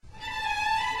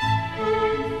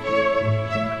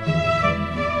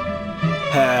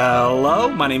Hello,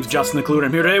 my name's Justin McClure, and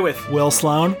I'm here today with Will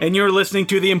Sloan. And you're listening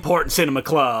to the Important Cinema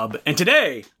Club. And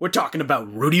today, we're talking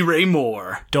about Rudy Ray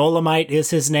Moore. Dolomite is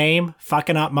his name.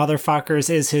 Fucking up motherfuckers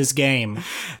is his game.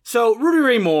 So, Rudy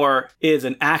Ray Moore is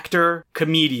an actor,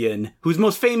 comedian, who's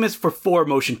most famous for 4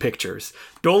 motion pictures.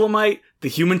 Dolomite, The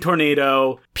Human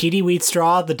Tornado, Petey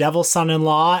Wheatstraw, The Devil's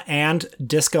Son-in-Law, and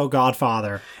Disco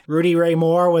Godfather. Rudy Ray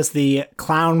Moore was the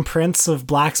clown prince of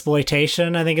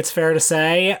blaxploitation, I think it's fair to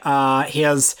say.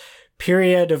 His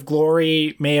period of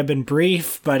glory may have been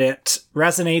brief, but it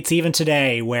resonates even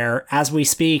today, where, as we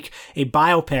speak, a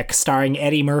biopic starring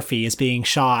Eddie Murphy is being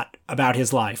shot about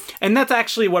his life. And that's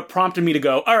actually what prompted me to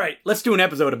go, all right, let's do an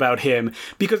episode about him.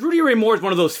 Because Rudy Ray Moore is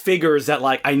one of those figures that,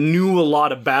 I knew a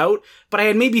lot about, but I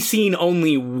had maybe seen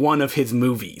only one of his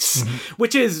movies. Mm-hmm.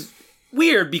 Which is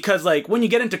weird because, when you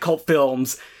get into cult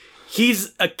films,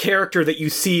 he's a character that you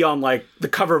see on, the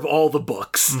cover of all the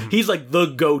books. Mm-hmm. He's,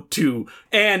 the go-to.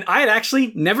 And I had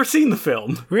actually never seen the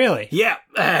film. Really? Yeah.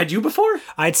 Had you before?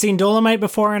 I'd seen Dolomite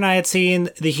before, and I had seen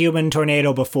The Human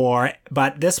Tornado before.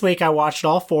 But this week I watched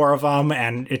all 4 of them,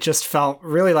 and it just felt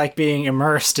really like being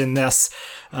immersed in this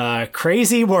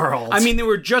crazy world. I mean, they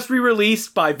were just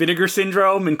re-released by Vinegar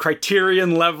Syndrome and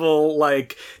Criterion level,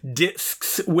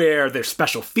 discs where there's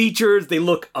special features. They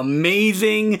look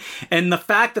amazing. And the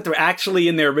fact that they're actually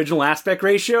in their original aspect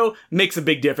ratio makes a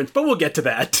big difference. But we'll get to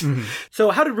that. Mm-hmm.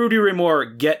 So how did Rudy Ray Moore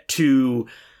get to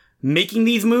making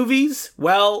these movies?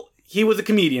 Well, he was a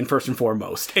comedian, first and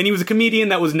foremost. And he was a comedian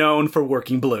that was known for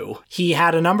working blue. He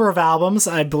had a number of albums.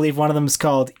 I believe one of them is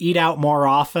called Eat Out More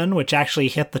Often, which actually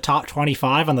hit the top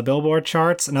 25 on the Billboard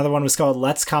charts. Another one was called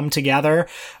Let's Come Together.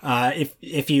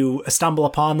 If you stumble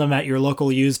upon them at your local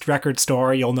used record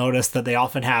store, you'll notice that they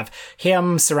often have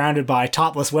him surrounded by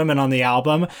topless women on the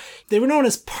album. They were known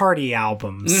as party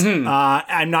albums. Mm-hmm.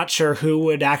 I'm not sure who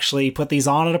would actually put these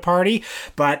on at a party,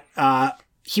 but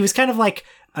he was kind of like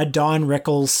a Don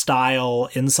Rickles style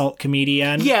insult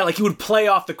comedian. Yeah, he would play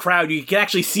off the crowd. You can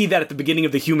actually see that at the beginning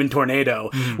of The Human Tornado,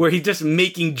 where he's just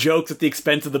making jokes at the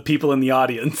expense of the people in the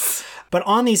audience. But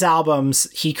on these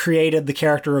albums, he created the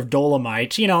character of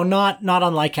Dolomite, not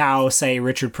unlike how, say,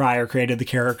 Richard Pryor created the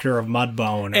character of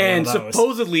Mudbone. And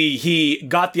supposedly he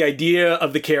got the idea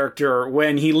of the character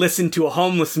when he listened to a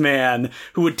homeless man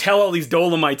who would tell all these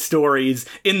Dolomite stories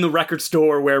in the record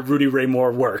store where Rudy Ray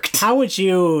Moore worked. How would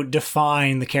you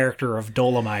define the character of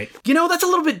Dolomite? That's a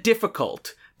little bit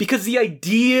difficult, because the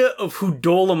idea of who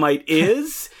Dolomite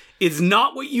is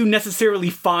not what you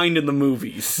necessarily find in the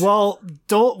movies. Well,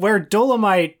 where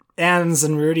Dolomite ends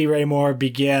and Rudy Ray Moore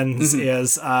begins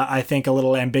is, I think, a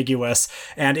little ambiguous.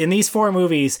 And in these 4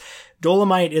 movies,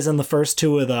 Dolomite is in the first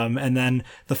 2 of them, and then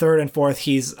the 3rd and 4th,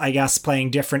 he's, I guess,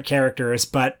 playing different characters,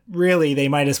 but really, they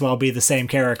might as well be the same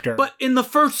character. But in the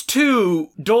first 2,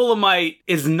 Dolomite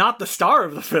is not the star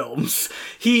of the films.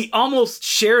 He almost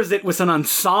shares it with an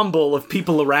ensemble of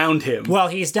people around him. Well,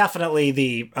 he's definitely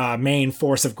the main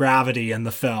force of gravity in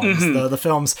the films. Mm-hmm. The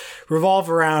films revolve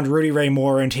around Rudy Ray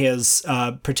Moore and his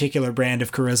particular brand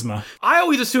of charisma. I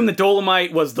always assumed that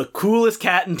Dolomite was the coolest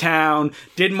cat in town,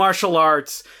 did martial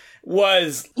arts,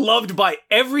 was loved by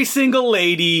every single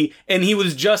lady, and he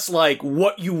was just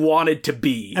what you wanted to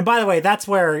be. And by the way, that's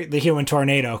where The Human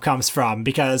Tornado comes from,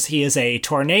 because he is a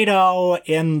tornado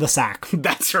in the sack.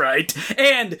 That's right.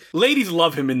 And ladies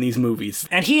love him in these movies.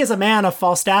 And he is a man of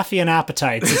Falstaffian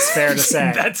appetites, it's fair to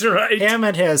say. That's right. Him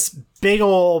and his big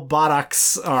old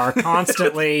buttocks are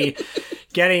constantly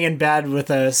getting in bed with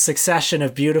a succession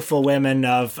of beautiful women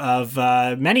of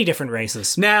many different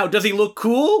races. Now, does he look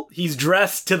cool? He's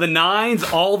dressed to the nines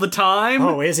all the time.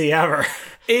 Oh, is he ever?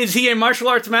 Is he a martial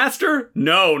arts master?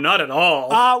 No, not at all.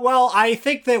 Well, I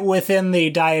think that within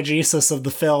the diegesis of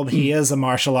the film, he is a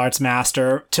martial arts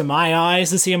master. To my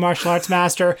eyes, is he a martial arts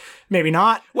master? Maybe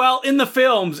not. Well, in the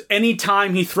films,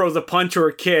 anytime he throws a punch or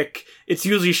a kick, it's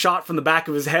usually shot from the back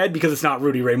of his head because it's not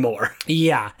Rudy Ray Moore.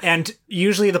 Yeah, and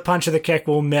usually the punch or the kick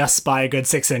will miss by a good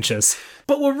 6 inches.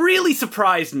 But what really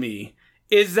surprised me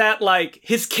is that,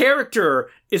 his character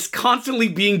is constantly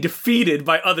being defeated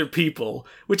by other people,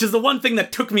 which is the one thing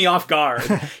that took me off guard.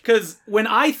 Because when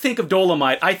I think of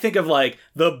Dolomite, I think of,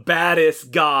 the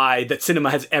baddest guy that cinema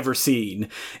has ever seen.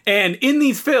 And in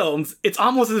these films, it's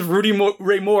almost as if Rudy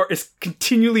Ray Moore is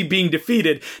continually being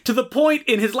defeated, to the point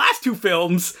in his last 2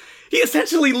 films, he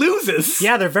essentially loses.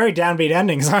 Yeah, they're very downbeat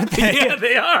endings, aren't they? Yeah,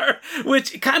 they are,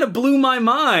 which kind of blew my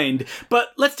mind. But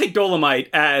let's take Dolomite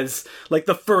as like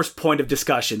the first point of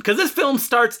discussion, because this film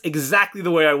starts exactly the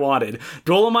way I wanted.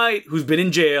 Dolomite, who's been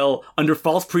in jail under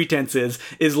false pretenses,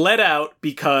 is let out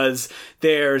because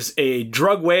there's a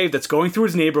drug wave that's going through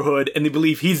his neighborhood, and they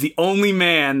believe he's the only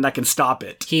man that can stop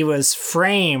it. He was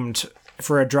framed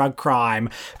for a drug crime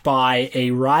by a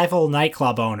rival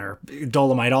nightclub owner.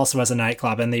 Dolomite also has a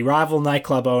nightclub, and the rival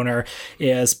nightclub owner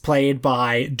is played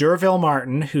by D'Urville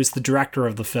Martin, who's the director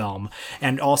of the film,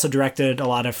 and also directed a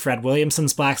lot of Fred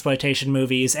Williamson's blaxploitation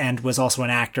movies, and was also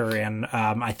an actor in,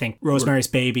 I think, Rosemary's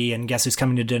Baby and Guess Who's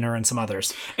Coming to Dinner and some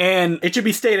others. And it should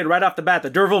be stated right off the bat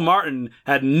that D'Urville Martin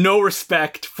had no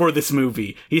respect for this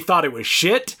movie. He thought it was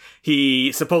shit.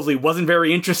 He supposedly wasn't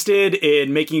very interested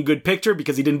in making a good picture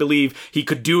because he didn't believe he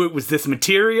could do it with this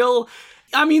material.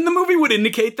 I mean, the movie would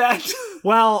indicate that.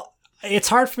 Well, it's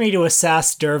hard for me to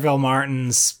assess D'Urville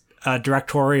Martin's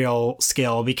directorial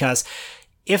skill, because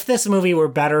if this movie were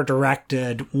better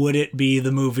directed, would it be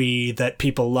the movie that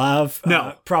people love?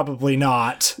 No. Probably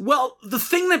not. Well, the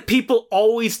thing that people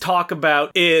always talk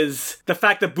about is the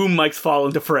fact that boom mics fall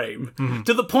into frame. Mm-hmm.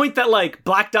 To the point that, like,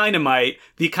 Black Dynamite,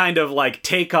 the kind of, like,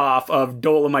 takeoff of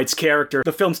Dolomite's character,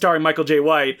 the film starring Michael J.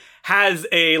 White, has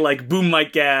a, like, boom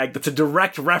mic gag that's a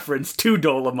direct reference to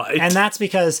Dolomite. And that's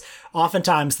because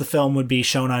oftentimes the film would be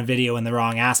shown on video in the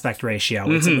wrong aspect ratio.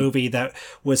 Mm-hmm. It's a movie that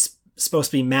was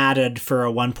supposed to be matted for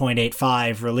a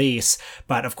 1.85 release,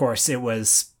 but of course it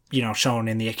was, shown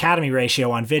in the Academy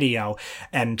ratio on video,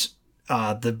 and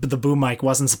the boom mic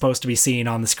wasn't supposed to be seen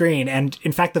on the screen. And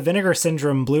in fact, the Vinegar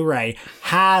Syndrome Blu-ray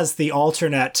has the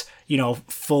alternate,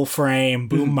 full frame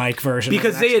boom mic version.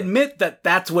 Because they admit that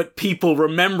that's what people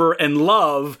remember and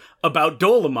love about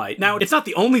Dolomite. Now, it's not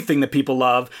the only thing that people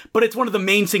love, but it's one of the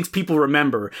main things people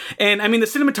remember. And I mean, the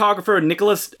cinematographer,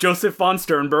 Nicholas Joseph von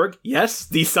Sternberg, yes,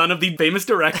 the son of the famous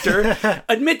director,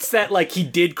 admits that, like, he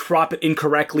did crop it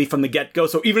incorrectly from the get-go.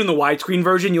 So even in the widescreen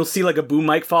version, you'll see, like, a boom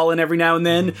mic fall in every now and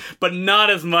then, but not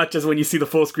as much as when you see the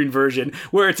full-screen version,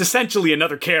 where it's essentially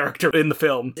another character in the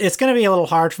film. It's going to be a little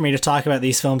hard for me to talk about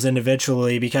these films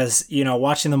individually because,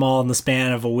 watching them all in the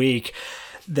span of a week,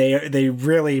 they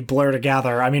really blur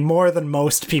together. I mean, more than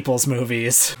most people's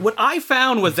movies. What I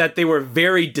found was that they were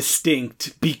very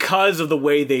distinct because of the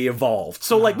way they evolved.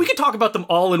 So, like, we could talk about them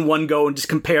all in one go and just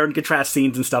compare and contrast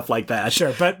scenes and stuff like that.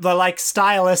 Sure, but like,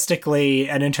 stylistically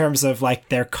and in terms of, like,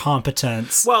 their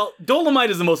competence. Well,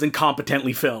 Dolomite is the most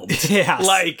incompetently filmed. Yes.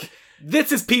 Like,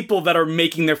 this is people that are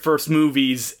making their first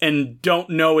movies and don't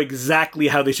know exactly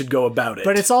how they should go about it.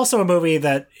 But it's also a movie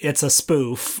that it's a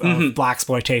spoof of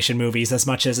blaxploitation movies as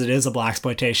much as it is a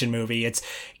blaxploitation movie. It's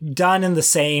done in the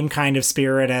same kind of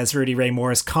spirit as Rudy Ray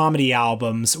Moore's comedy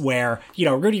albums, where,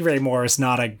 Rudy Ray Moore is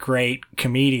not a great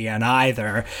comedian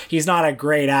either. He's not a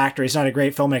great actor. He's not a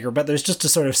great filmmaker, but there's just a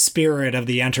sort of spirit of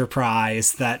the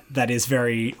enterprise that is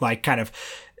very, like, kind of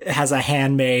has a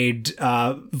handmade,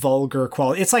 vulgar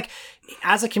quality. It's like,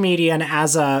 as a comedian,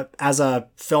 as a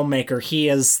filmmaker, he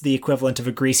is the equivalent of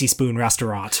a Greasy Spoon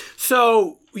restaurant.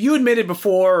 So, you admitted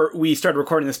before we started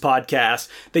recording this podcast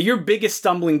that your biggest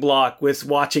stumbling block with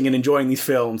watching and enjoying these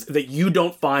films is that you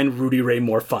don't find Rudy Ray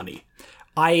Moore funny.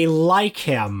 I like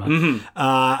him. Mm-hmm.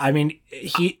 I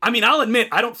mean, I'll admit,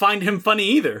 I don't find him funny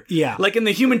either. Yeah. Like in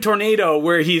The Human Tornado,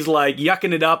 where he's, like,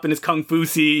 yucking it up in his kung fu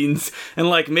scenes and,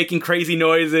 like, making crazy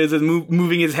noises and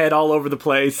moving his head all over the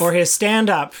place. Or his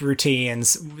stand-up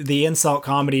routines, the insult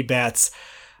comedy bits.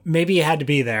 Maybe you had to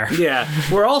be there. Yeah.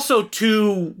 We're also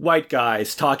two white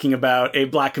guys talking about a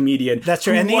black comedian. That's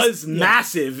true. Who was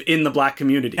massive in the black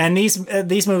community. And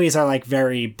these movies are, like,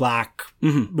 very black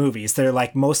movies. They're,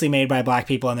 like, mostly made by black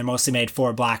people, and they're mostly made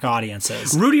for black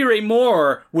audiences. Rudy Ray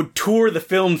Moore would tour the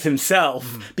films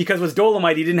himself because with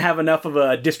Dolomite, he didn't have enough of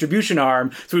a distribution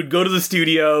arm. So he'd go to the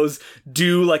studios,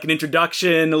 do, like, an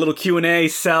introduction, a little Q&A,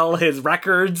 sell his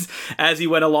records as he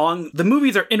went along. The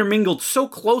movies are intermingled so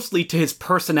closely to his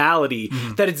personality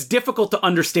that it's difficult to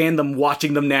understand them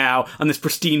watching them now on this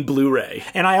pristine Blu-ray.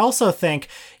 And I also think,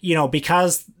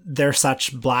 because they're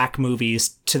such black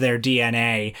movies to their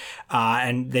DNA,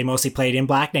 and they mostly played in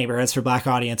black neighborhoods for black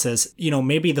audiences,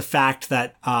 maybe the fact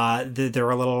that they're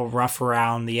a little rough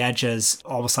around the edges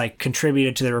almost, like,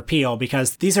 contributed to their appeal,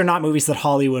 because these are not movies that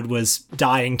Hollywood was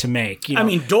dying to make. I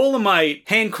mean, Dolomite,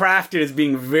 handcrafted as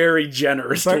being very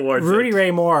generous towards Rudy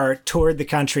Ray Moore toured the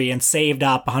country and saved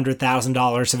up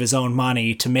 $100,000 of his own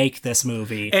money to make this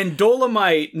movie. And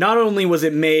Dolomite, not only was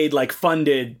it made, like,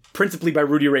 funded principally by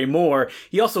Rudy Ray Moore,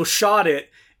 he also shot it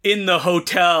in the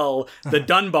hotel, the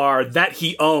Dunbar, that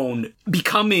he owned,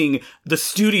 becoming the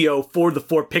studio for the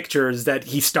 4 pictures that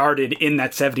he started in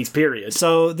that 70s period.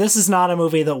 So this is not a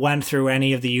movie that went through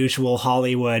any of the usual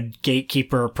Hollywood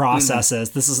gatekeeper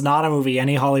processes. This is not a movie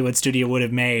any Hollywood studio would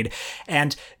have made.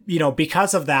 And, you know,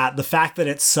 because of that, the fact that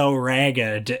it's so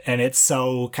ragged and it's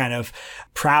so kind of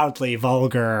proudly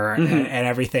vulgar and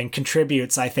everything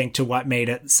contributes, I think, to what made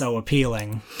it so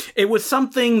appealing. It was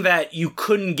something that you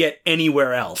couldn't get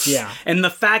anywhere else. Yeah. And the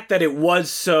fact that it was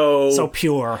so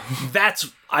pure.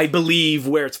 That's, I believe,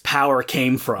 where its power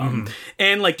came from.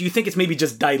 And, like, do you think it's maybe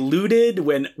just diluted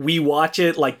when we watch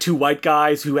it like 2 white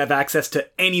guys who have access to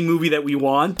any movie that we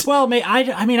want? Well, I mean, I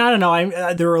don't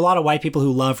know. There are a lot of white people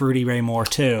who love Rudy Ray Moore,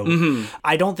 too.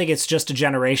 I don't think it's just a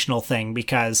generational thing,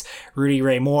 because Rudy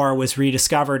Ray Moore was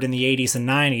rediscovered in the 80s and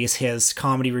 90s. His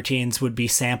comedy routines would be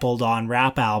sampled on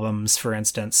rap albums, for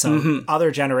instance. So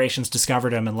other generations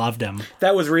discovered him and loved him.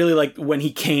 That was really, like, when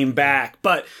he came back.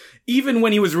 But even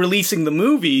when he was releasing the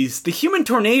movies, The Human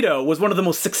Tornado was one of the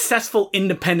most successful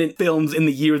independent films in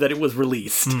the year that it was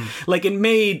released. Like, it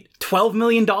made $12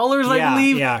 million, I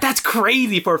believe. Yeah. That's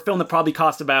crazy for a film that probably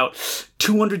cost about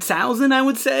 $200,000, I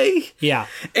would say. Yeah.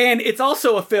 And it's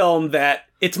also a film that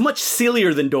it's much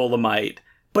sillier than Dolomite,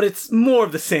 but it's more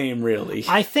of the same, really.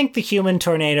 I think The Human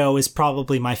Tornado is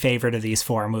probably my favorite of these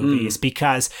 4 movies,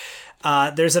 because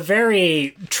there's a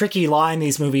very tricky line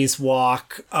these movies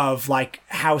walk of, like,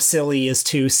 how silly is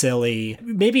too silly.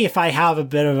 Maybe if I have a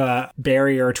bit of a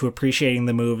barrier to appreciating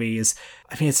the movies,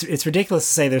 I mean, it's ridiculous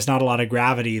to say there's not a lot of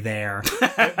gravity there.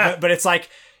 but it's like,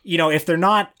 you know, if they're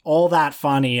not all that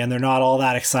funny and they're not all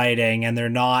that exciting and they're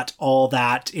not all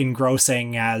that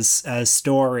engrossing as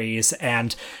stories,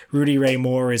 and Rudy Ray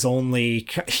Moore is only,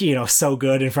 you know, so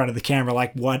good in front of the camera,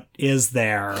 like, what is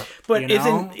there? But you know?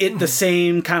 Isn't it the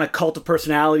same kind of cult of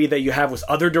personality that you have with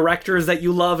other directors that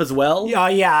you love as well?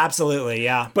 Yeah, absolutely,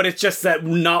 yeah. But it's just that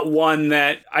not one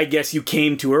that I guess you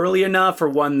came to early enough, or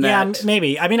one that... Yeah,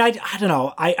 maybe. I mean, I don't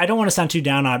know. I don't want to sound too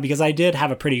down on it, because I did have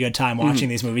a pretty good time watching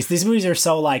these movies. These movies are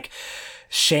so, like,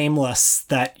 shameless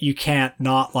that you can't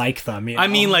not like them. You know? I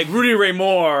mean, like, Rudy Ray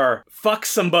Moore fucks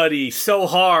somebody so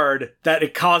hard that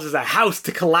it causes a house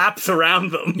to collapse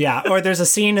around them. Yeah, or there's a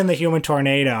scene in The Human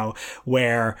Tornado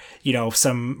where, you know,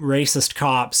 some racist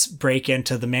cops break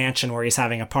into the mansion where he's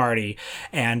having a party,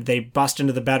 and they bust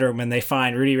into the bedroom and they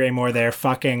find Rudy Ray Moore there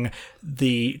fucking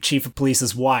the chief of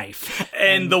police's wife.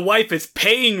 And the wife is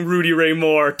paying Rudy Ray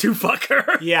Moore to fuck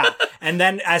her. Yeah. And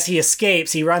then as he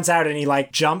escapes, he runs out and he,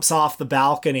 like, jumps off the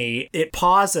balcony. It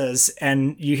pauses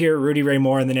and you hear Rudy Ray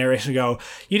Moore in the narration go,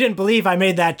 "You didn't believe I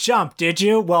made that jump, did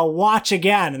you? Well, watch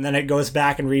again." And then it goes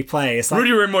back and replays. Like,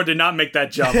 Rudy Ray Moore did not make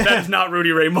that jump. That is not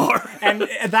Rudy Ray Moore. And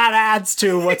that adds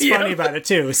to what's funny about it,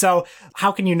 too. So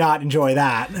how can you not enjoy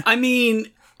that? I mean,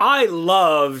 I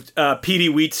loved Petey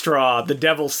Wheatstraw, The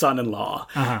Devil's Son-in-Law.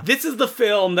 This is the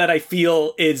film that I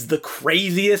feel is the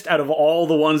craziest out of all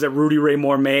the ones that Rudy Ray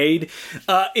Moore made.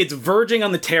 It's verging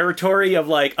on the territory of,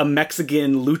 like, a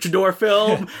Mexican luchador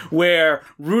film where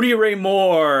Rudy Ray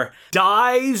Moore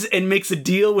dies and makes a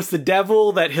deal with the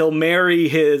devil that he'll marry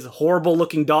his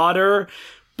horrible-looking daughter.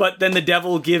 But then the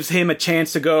devil gives him a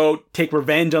chance to go take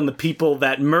revenge on the people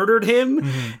that murdered him,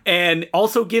 and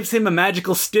also gives him a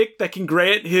magical stick that can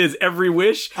grant his every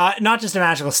wish. Not just a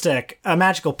magical stick, a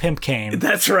magical pimp cane.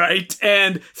 That's right.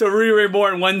 And so Rudy Ray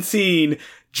Moore in one scene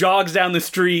jogs down the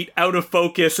street out of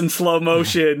focus in slow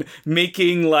motion,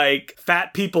 making, like,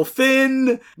 fat people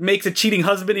thin, makes a cheating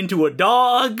husband into a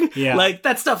dog. Yeah. Like,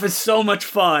 that stuff is so much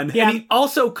fun. Yeah. And he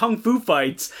also kung fu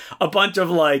fights a bunch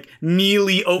of, like,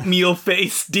 mealy oatmeal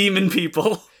face demon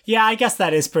people. Yeah, I guess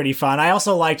that is pretty fun. I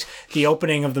also liked the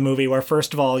opening of the movie where,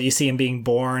 first of all, you see him being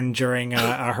born during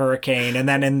a hurricane, and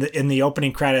then in the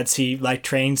opening credits, he, like,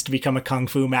 trains to become a kung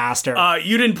fu master.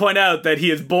 You didn't point out that he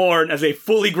is born as a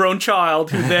fully grown child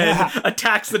who then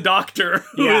attacks the doctor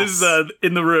who is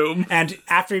in the room. And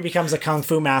after he becomes a kung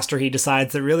fu master, he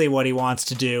decides that really what he wants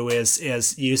to do is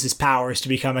use his powers to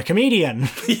become a comedian.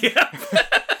 Yeah.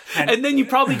 And then you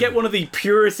probably get one of the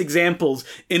purest examples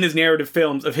in his narrative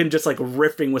films of him just, like,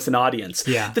 riffing with an audience.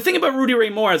 Yeah. The thing about Rudy Ray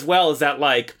Moore as well is that,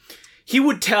 like, he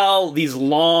would tell these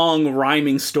long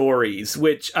rhyming stories,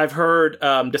 which I've heard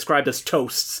described as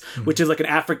toasts, which is like an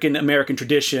African-American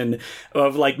tradition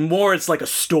of, like, more it's like a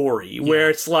story where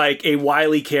it's like a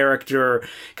wily character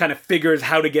kind of figures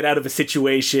how to get out of a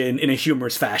situation in a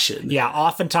humorous fashion. Yeah,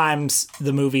 oftentimes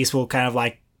the movies will kind of,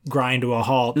 like, grind to a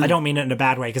halt. I don't mean it in a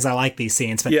bad way because I like these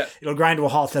scenes, but it'll grind to a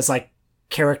halt as, like,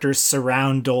 characters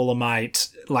surround Dolomite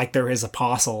like they're his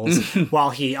apostles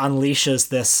while he unleashes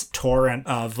this torrent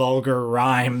of vulgar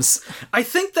rhymes. I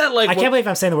think that, like... I can't believe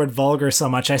I'm saying the word vulgar so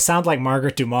much. I sound like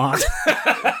Margaret Dumont.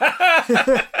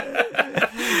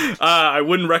 I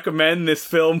wouldn't recommend this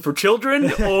film for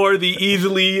children or the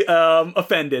easily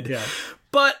offended. Yeah.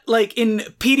 But, like, in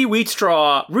Petey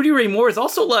Wheatstraw, Rudy Ray Moore is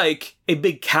also, like, a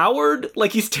big coward.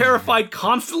 Like, he's terrified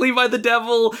constantly by the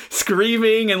devil,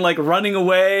 screaming and, like, running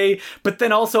away, but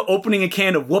then also opening a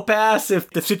can of whoop-ass if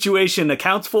the situation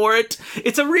accounts for it.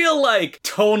 It's a real, like,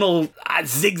 tonal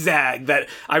zigzag that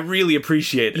I really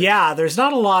appreciate. Yeah, there's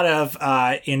not a lot of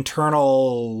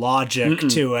internal logic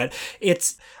to it.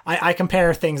 It's... I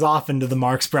compare things often to the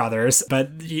Marx Brothers, but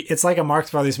it's like a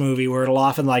Marx Brothers movie where it'll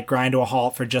often, like, grind to a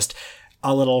halt for just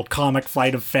a little comic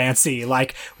flight of fancy,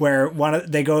 like where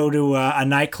they go to a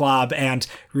nightclub and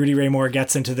Rudy Ray Moore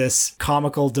gets into this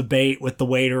comical debate with the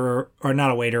waiter, or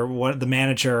not a waiter, the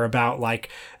manager about, like,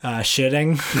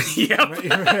 shitting.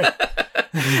 Yep.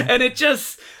 And it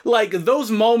just, like,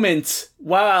 those moments,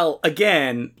 while,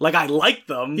 again, like, I like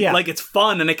them, like, it's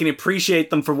fun and I can appreciate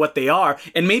them for what they are,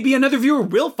 and maybe another viewer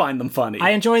will find them funny. I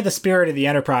enjoy the spirit of the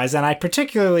Enterprise, and I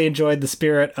particularly enjoyed the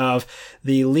spirit of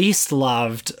the least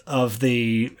loved of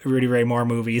the Rudy Ray Moore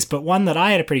movies, but one that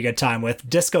I had a pretty good time with,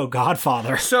 Disco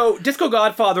Godfather. So, Disco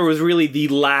Godfather was really the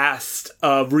last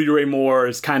of Rudy Ray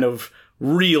Moore's kind of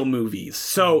real movies.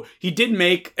 So, he did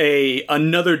make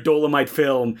another Dolomite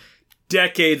film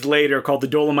decades later called The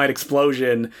Dolomite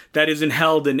Explosion that isn't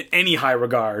held in any high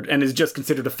regard and is just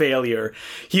considered a failure.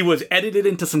 He was edited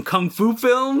into some kung fu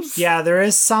films. Yeah, there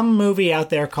is some movie out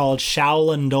there called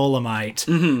Shaolin Dolomite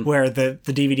where the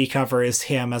DVD cover is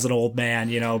him as an old man,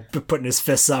 you know, putting his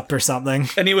fists up or something.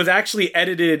 And he was actually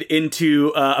edited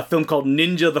into a film called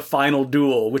Ninja the Final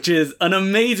Duel, which is an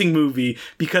amazing movie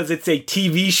because it's a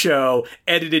TV show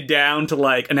edited down to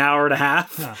like an hour and a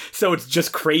half. Huh. So it's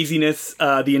just craziness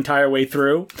the entire way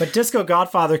through. But Disco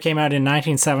Godfather came out in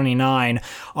 1979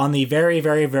 on the very,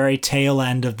 very, very tail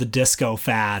end of the disco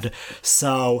fad.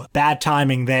 So bad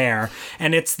timing there.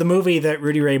 And it's the movie that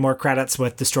Rudy Ray Moore credits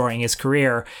with destroying his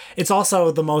career. It's also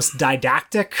the most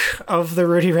didactic of the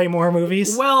Rudy Ray Moore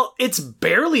movies. Well, it's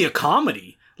barely a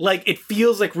comedy. Like, it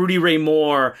feels like Rudy Ray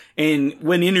Moore, and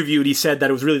when interviewed, he said that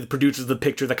it was really the producers of the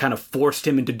picture that kind of forced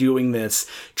him into doing this,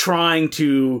 trying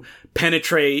to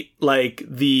penetrate, like,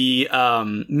 the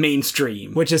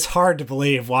mainstream. Which is hard to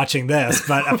believe watching this,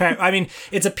 but apparently, I mean,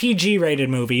 it's a PG-rated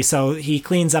movie, so he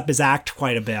cleans up his act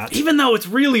quite a bit. Even though it's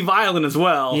really violent as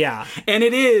well. Yeah. And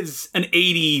it is an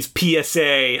 80s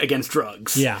PSA against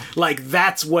drugs. Yeah. Like,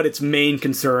 that's what its main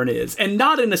concern is. And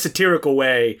not in a satirical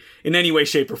way, in any way,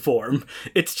 shape, or form.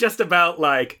 It's just about,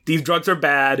 like, these drugs are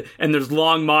bad, and there's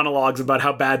long monologues about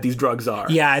how bad these drugs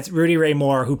are. Yeah, it's Rudy Ray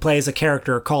Moore, who plays a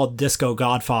character called Disco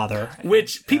Godfather.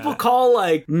 Which people call,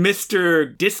 like,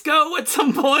 Mr. Disco at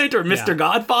some point, or Mr.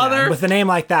 Godfather. Yeah. With a name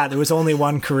like that, there was only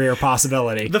one career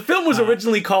possibility. The film was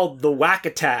originally called The Whack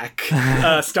Attack,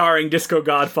 starring Disco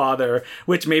Godfather,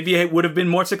 which maybe it would have been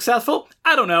more successful.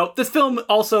 I don't know. This film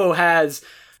also has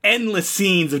endless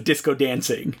scenes of disco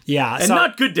dancing. Yeah. And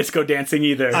not good disco dancing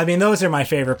either. I mean, those are my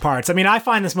favorite parts. I mean, I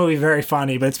find this movie very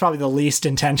funny, but it's probably the least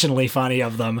intentionally funny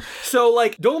of them. So,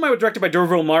 like, Dolomite was directed by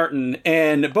D'Urville Martin,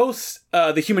 and both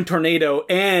The Human Tornado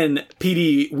and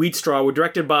Petey Wheatstraw were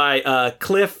directed by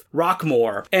Cliff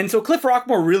Rockmore. And so Cliff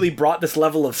Rockmore really brought this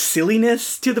level of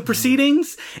silliness to the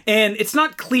proceedings, and it's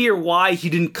not clear why he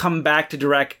didn't come back to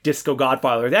direct Disco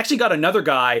Godfather. They actually got another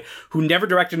guy who never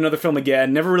directed another film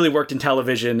again, never really worked in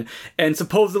television, and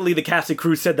supposedly the cast and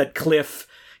crew said that Cliff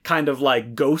kind of,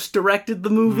 like, ghost directed the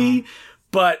movie,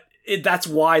 but that's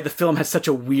why the film has such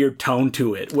a weird tone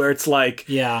to it, where it's like,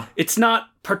 it's not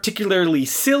particularly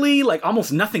silly, like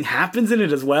almost nothing happens in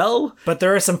it as well. But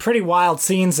there are some pretty wild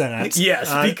scenes in it.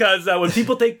 Yes, because when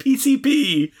people take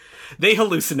PCP, they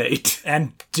hallucinate.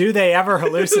 And do they ever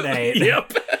hallucinate?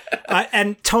 Yep.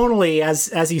 And tonally,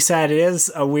 as you said, it is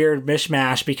a weird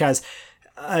mishmash because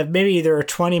maybe there are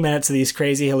 20 minutes of these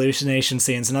crazy hallucination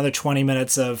scenes, another 20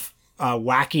 minutes of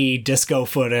wacky disco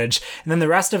footage, and then the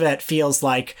rest of it feels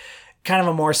like kind of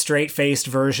a more straight-faced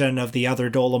version of the other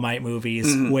Dolomite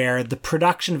movies, where the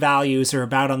production values are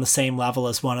about on the same level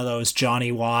as one of those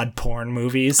Johnny Wad porn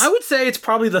movies. I would say it's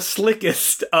probably the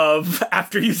slickest of,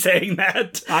 after you saying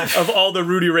that, of all the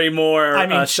Rudy Ray Moore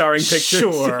starring pictures.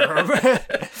 Sure.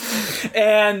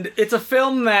 And it's a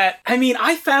film that, I mean,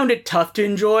 I found it tough to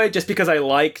enjoy just because I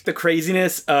like the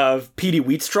craziness of Petey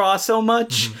Wheatstraw so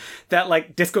much that,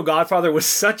 like, Disco Godfather was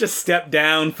such a step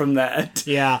down from that.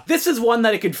 Yeah. This is one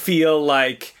that I could feel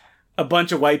like a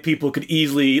bunch of white people could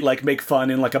easily like make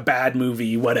fun in like a bad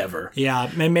movie, whatever.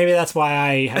 Yeah, maybe that's why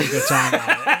I had a good time on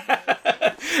it.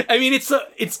 I mean,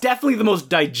 it's definitely the most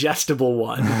digestible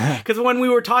one. Because when we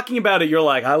were talking about it, you're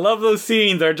like, I love those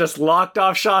scenes. They're just locked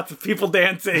off shots of people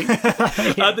dancing.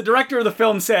 The director of the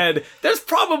film said, there's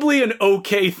probably an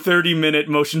okay 30-minute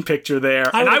motion picture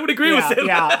there. I would agree with him.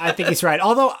 Yeah, I think he's right.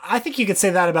 Although, I think you could say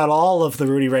that about all of the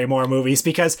Rudy Ray Moore movies,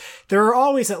 because there are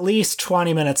always at least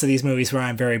 20 minutes of these movies where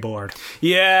I'm very bored.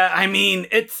 Yeah, I mean,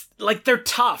 it's like they're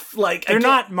tough. Like they're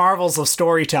not marvels of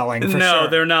storytelling, for no, sure.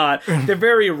 They're not. They're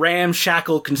very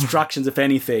ramshackle constructions, if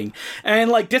anything.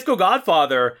 And like Disco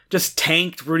Godfather just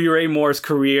tanked Rudy Ray Moore's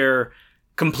career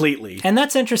completely. And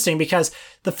that's interesting because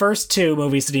the first two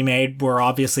movies that he made were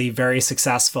obviously very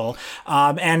successful.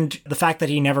 And the fact that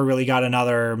he never really got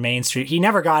he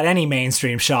never got any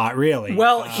mainstream shot, really.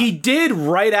 Well, he did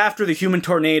right after The Human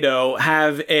Tornado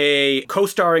have a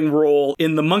co-starring role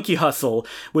in The Monkey Hustle,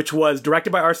 which was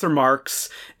directed by Arthur Marks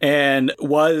and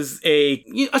was a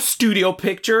studio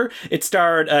picture. It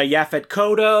starred Yaphet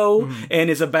Kotto and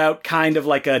is about kind of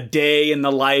like a day in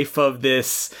the life of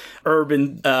this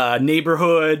urban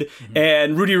neighborhood.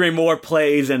 And Rudy Ray Moore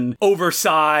plays an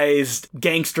oversized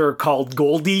gangster called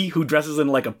Goldie who dresses in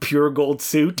like a pure gold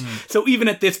suit. So even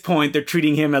at this point, they're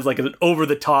treating him as like an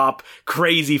over-the-top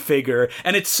crazy figure.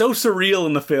 And it's so surreal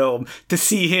in the film to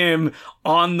see him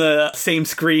on the same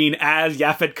screen as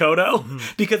Yaphet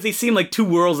Kotto because they seem like two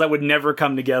worlds that would never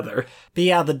come together. But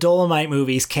yeah, the Dolomite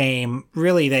movies came,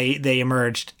 really they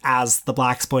emerged as the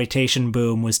blaxploitation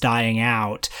boom was dying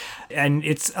out. And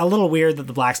it's a little weird that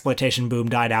the blaxploitation boom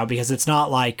died out because it's not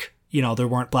like, there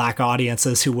weren't black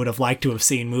audiences who would have liked to have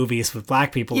seen movies with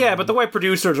black people. Yeah, but the white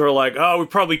producers are like, oh, we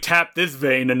probably tapped this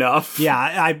vein enough.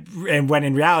 Yeah, and when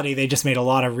in reality, they just made a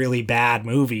lot of really bad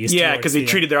movies. Yeah, because they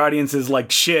treated their audiences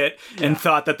like shit and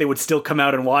thought that they would still come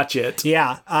out and watch it.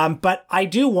 Yeah, but I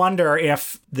do wonder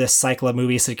if this cycle of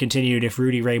movies had continued, if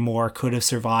Rudy Ray Moore could have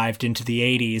survived into the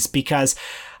 80s, because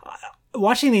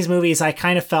watching these movies, I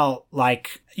kind of felt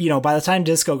like, by the time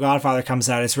Disco Godfather comes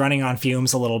out, it's running on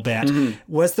fumes a little bit.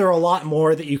 Was there a lot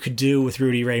more that you could do with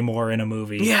Rudy Ray Moore in a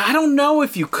movie? Yeah, I don't know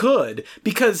if you could,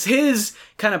 because his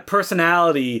kind of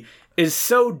personality is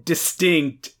so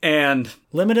distinct and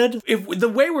limited. The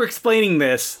way we're explaining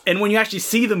this, and when you actually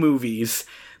see the movies,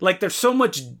 like, they're so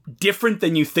much different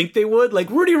than you think they would.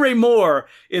 Like, Rudy Ray Moore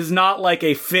is not like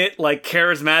a fit, like,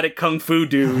 charismatic kung fu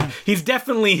dude. He's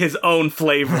definitely his own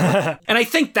flavor. And I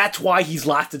think that's why he's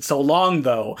lasted so long,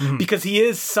 though, because he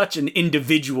is such an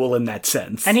individual in that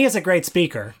sense. And he is a great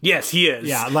speaker. Yes, he is.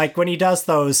 Yeah, like, when he does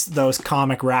those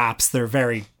comic raps, they're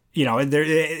very... it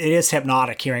is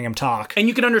hypnotic hearing him talk. And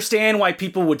you can understand why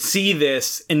people would see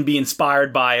this and be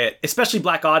inspired by it, especially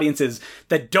black audiences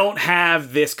that don't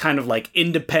have this kind of like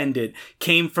independent,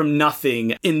 came from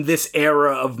nothing in this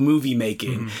era of movie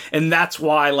making. And that's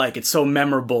why like it's so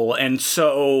memorable and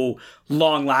so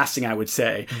long lasting, I would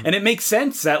say. And it makes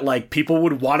sense that like people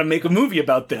would want to make a movie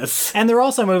about this. And there are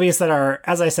also movies that are,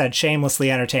 as I said, shamelessly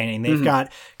entertaining. They've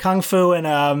got kung fu in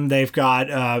them, they've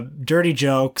got dirty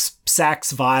jokes,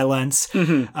 sex, violence,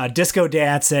 disco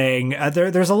dancing.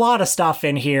 There's a lot of stuff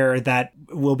in here that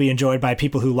will be enjoyed by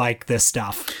people who like this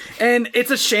stuff. And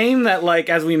it's a shame that, like,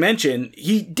 as we mentioned,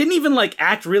 he didn't even, like,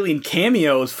 act really in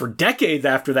cameos for decades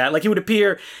after that. Like, he would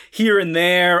appear here and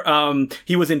there.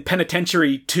 He was in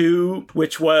Penitentiary 2,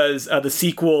 which was the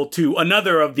sequel to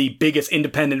another of the biggest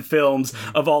independent films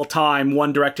of all time,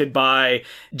 one directed by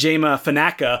Jema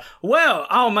Fanaka. Well,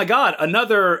 oh my God,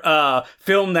 another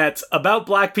film that's about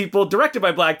black people, directed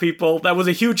by black people, that was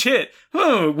a huge hit.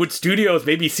 Would studios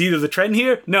maybe see there's a trend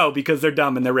here? No, because they're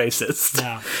dumb and they're racist.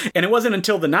 Yeah. And it wasn't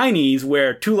until the 90s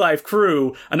where Two Live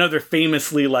Crew, another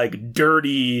famously like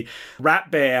dirty rap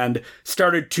band,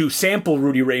 started to sample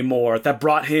Rudy Ray Moore that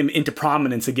brought him into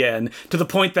prominence again, to the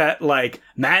point that like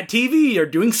Mad TV are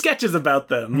doing sketches about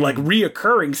them, like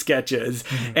reoccurring sketches,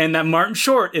 and that Martin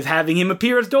Short is having him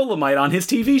appear as Dolomite on his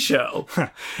TV show.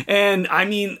 And I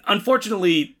mean,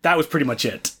 unfortunately, that was pretty much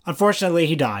it. Unfortunately,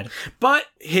 he died. But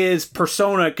his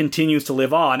persona continues to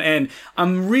live on, and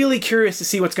I'm really curious to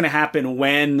see what's going to happen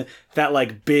when that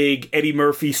like big Eddie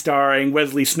Murphy starring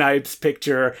Wesley Snipes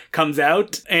picture comes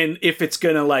out, and if it's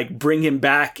going to like bring him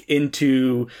back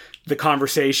into the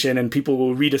conversation and people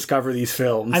will rediscover these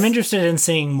films. I'm interested in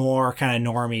seeing more kind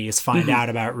of normies find out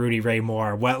about Rudy Ray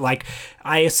Moore. What, like,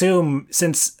 I assume,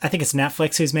 since I think it's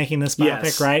Netflix who's making this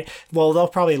biopic, right? Well, they'll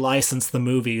probably license the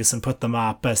movies and put them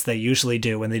up as they usually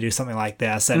do when they do something like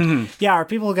this. And yeah, are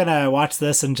people going to watch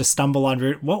this and just stumble on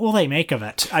what will they make of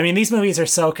it? I mean, these movies are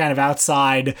so kind of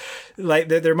outside, like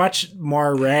they're much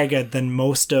more ragged than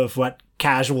most of what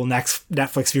casual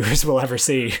Netflix viewers will ever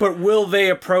see. But will they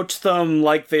approach them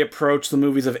like they approached the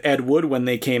movies of Ed Wood when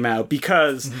they came out?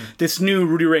 Because this new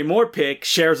Rudy Ray Moore pick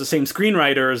shares the same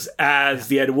screenwriters as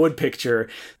the Ed Wood picture.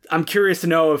 I'm curious to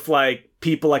know if, like,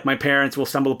 people like my parents will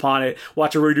stumble upon it,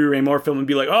 watch a Rudy Ray Moore film and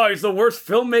be like, oh, he's the worst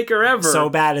filmmaker ever. So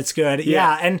bad it's good.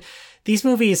 Yeah, and these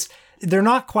movies, they're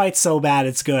not quite so bad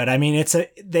it's good. I mean,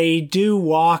 they do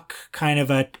walk kind of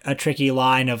a tricky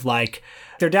line of, like,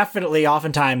 they're definitely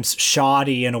oftentimes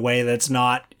shoddy in a way that's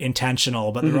not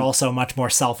intentional, but they're also much more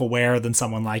self-aware than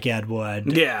someone like Ed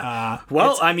Wood. Yeah.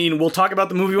 Well, I mean, we'll talk about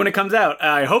the movie when it comes out.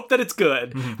 I hope that it's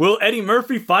good. Will Eddie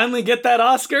Murphy finally get that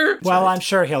Oscar? Well, I'm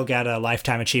sure he'll get a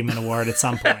Lifetime Achievement Award at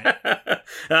some point.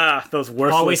 Those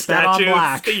worthless Always statues. bet on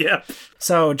black. Yep.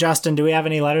 So, Justin, do we have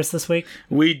any letters this week?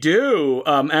 We do.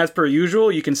 As per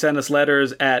usual, you can send us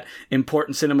letters at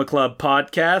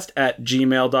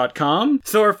importantcinemaclubpodcast@gmail.com.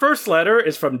 So our first letter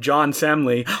is from John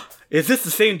Semley. Is this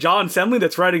the same John Semley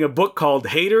that's writing a book called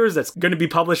Haters that's going to be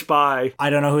published by... I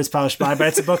don't know who it's published by, but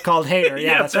it's a book called Hater.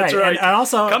 Yeah, that's right. And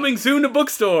also... Coming soon to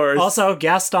bookstores. Also,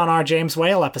 guest on our James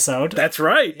Whale episode. That's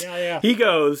right. Yeah. He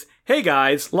goes... Hey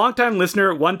guys, long-time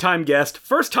listener, one-time guest,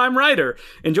 first-time writer.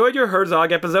 Enjoyed your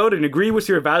Herzog episode and agree with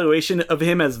your evaluation of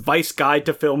him as Vice Guide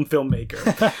to Film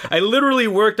filmmaker. I literally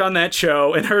worked on that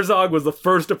show, and Herzog was the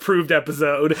first approved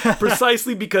episode,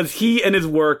 precisely because he and his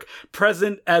work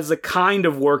present as the kind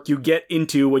of work you get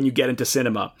into when you get into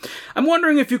cinema. I'm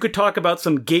wondering if you could talk about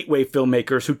some gateway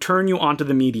filmmakers who turn you onto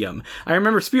the medium. I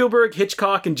remember Spielberg,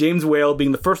 Hitchcock, and James Whale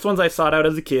being the first ones I sought out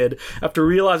as a kid after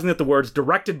realizing that the words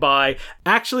directed by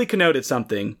actually connoted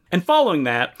something. And following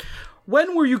that,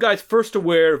 when were you guys first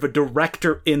aware of a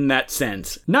director in that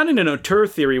sense? Not in an auteur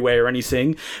theory way or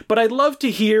anything, but I'd love to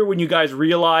hear when you guys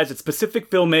realize that specific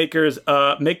filmmakers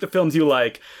make the films you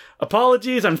like.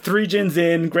 Apologies, I'm 3 gins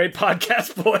in. Great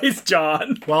podcast, boys.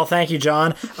 John. Well, thank you,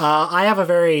 John. I have a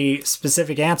very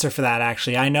specific answer for that,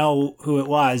 actually. I know who it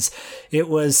was. It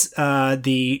was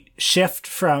the shift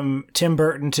from Tim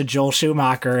Burton to Joel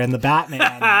Schumacher in the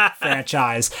Batman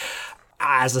franchise.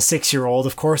 As a 6-year-old,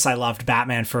 of course, I loved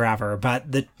Batman Forever,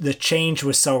 but the change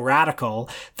was so radical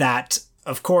that,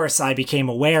 of course, I became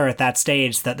aware at that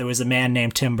stage that there was a man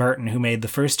named Tim Burton who made the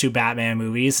first 2 Batman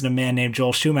movies and a man named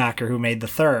Joel Schumacher who made the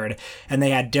third, and they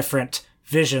had different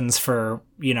visions for,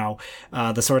 the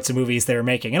sorts of movies they were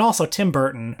making. And also, Tim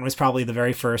Burton was probably the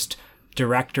very first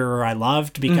director I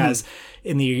loved because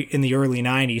in the early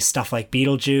 90s, stuff like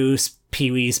Beetlejuice,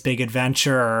 Pee-wee's Big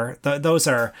Adventure, those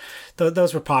were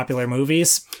popular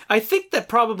movies. I think that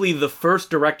probably the first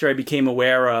director I became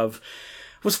aware of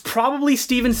was probably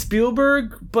Steven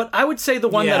Spielberg, but I would say the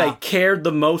one that I cared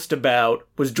the most about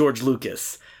was George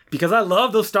Lucas, because I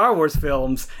love those Star Wars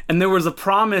films, and there was a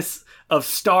promise of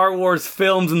Star Wars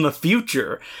films in the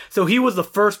future. So he was the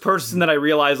first person that I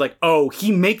realized, like, oh,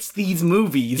 he makes these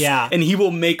movies, and he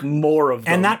will make more of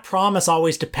them. And that promise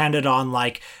always depended on,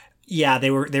 like,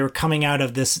 they were coming out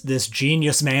of this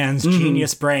genius man's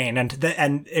genius brain,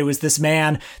 and it was this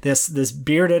man, this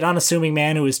bearded, unassuming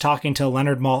man who was talking to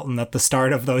Leonard Maltin at the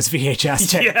start of those VHS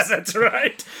tapes. Yeah, that's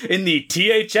right. In the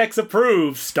THX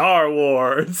approved Star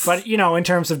Wars. But in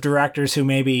terms of directors who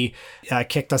maybe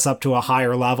kicked us up to a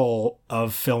higher level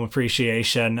of film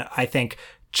appreciation, I think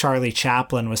Charlie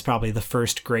Chaplin was probably the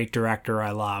first great director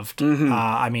I loved.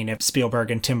 I mean, if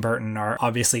Spielberg and Tim Burton are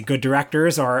obviously good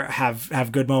directors or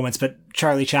have good moments, but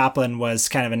Charlie Chaplin was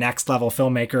kind of a next level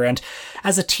filmmaker. And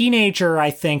as a teenager,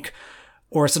 I think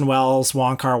Orson Welles,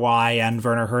 Wong Kar-wai, and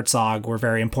Werner Herzog were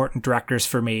very important directors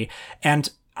for me. And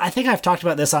I think I've talked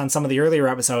about this on some of the earlier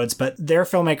episodes, but they're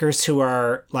filmmakers who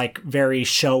are like very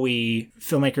showy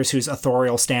filmmakers whose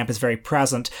authorial stamp is very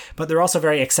present, but they're also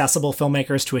very accessible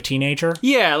filmmakers to a teenager.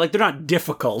 Yeah, like they're not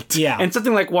difficult. Yeah. And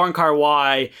something like Wong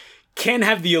Kar-wai can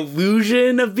have the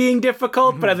illusion of being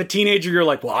difficult, but as a teenager, you're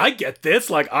like, well, I get this.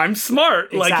 Like, I'm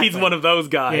smart. Exactly. Like, he's one of those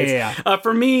guys. Yeah.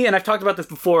 For me, and I've talked about this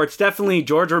before, it's definitely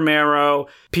George Romero,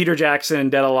 Peter Jackson,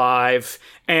 Dead Alive.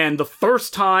 And the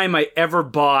first time I ever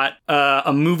bought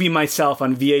a movie myself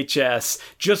on VHS,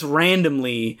 just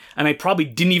randomly, and I probably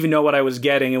didn't even know what I was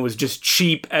getting. It was just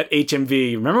cheap at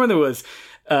HMV. Remember when there was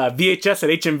VHS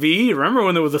at HMV? Remember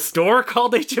when there was a store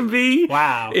called HMV?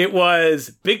 Wow. It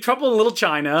was Big Trouble in Little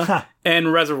China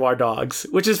and Reservoir Dogs,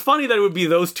 which is funny that it would be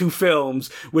those two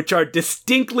films, which are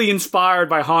distinctly inspired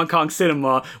by Hong Kong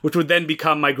cinema, which would then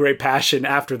become my great passion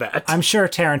after that. I'm sure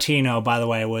Tarantino, by the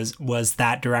way, was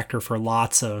that director for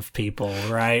lots of people,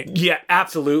 right? Yeah,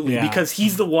 absolutely. Yeah. Because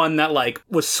he's the one that like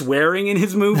was swearing in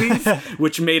his movies,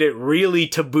 which made it really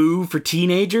taboo for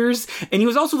teenagers. And he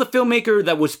was also the filmmaker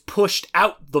that was pushed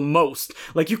out the most.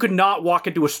 Like you could not walk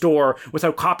into a store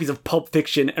without copies of Pulp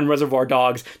Fiction and Reservoir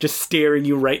Dogs just staring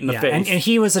you right in the face. And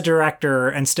he was a director,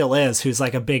 and still is, who's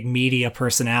like a big media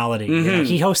personality. Mm-hmm. You know,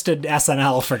 he hosted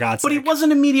SNL, for God's sake. But he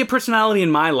wasn't a media personality in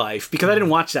my life, because I didn't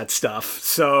watch that stuff.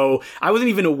 So I wasn't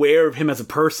even aware of him as a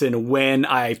person when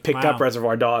I picked up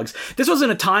Reservoir Dogs. This was in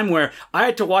a time where I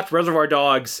had to watch Reservoir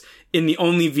Dogs in the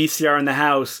only VCR in the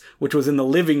house, which was in the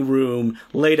living room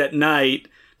late at night,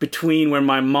 between when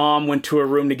my mom went to her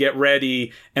room to get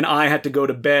ready and I had to go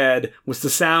to bed, was the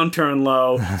sound turned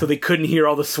low so they couldn't hear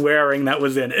all the swearing that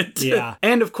was in it. Yeah.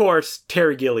 And of course,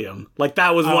 Terry Gilliam. Like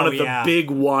that was one of the big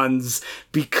ones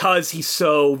because he's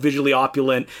so visually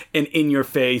opulent and in your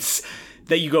face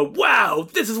that you go, wow,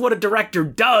 this is what a director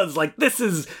does. Like this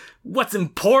is what's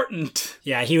important.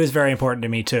 Yeah, he was very important to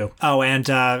me too. Oh, and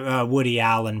Woody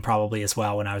Allen probably as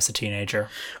well when I was a teenager.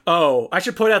 Oh, I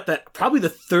should point out that probably the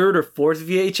third or fourth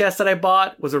VHS that I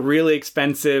bought was a really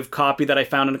expensive copy that I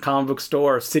found in a comic book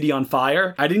store of City on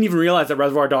Fire. I didn't even realize that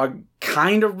Reservoir Dog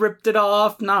kind of ripped it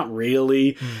off. Not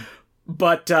really.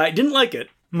 But I didn't like it.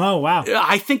 Oh, wow.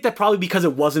 I think that probably because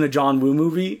it wasn't a John Woo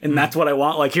movie, and that's what I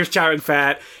want. Like, here's Chowing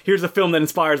Fat, here's a film that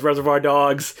inspires Reservoir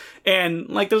Dogs, and,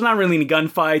 like, there's not really any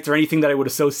gunfights or anything that I would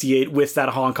associate with that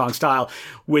Hong Kong style,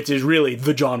 which is really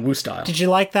the John Woo style. Did you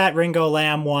like that Ringo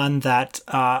Lam one that,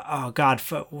 why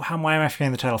am I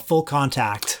forgetting the title? Full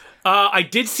Contact. I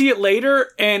did see it later,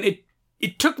 and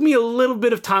it took me a little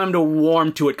bit of time to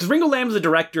warm to it, because Ringo Lam is a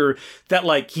director that,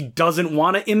 like, he doesn't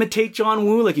want to imitate John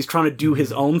Woo, like, he's trying to do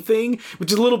his own thing,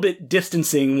 which is a little bit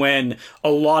distancing when a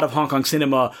lot of Hong Kong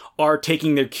cinema are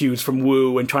taking their cues from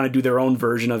Woo and trying to do their own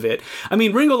version of it. I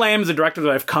mean, Ringo Lam is a director that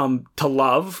I've come to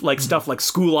love, like stuff like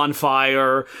School on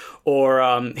Fire,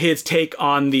 or his take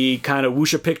on the kind of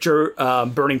wuxia picture,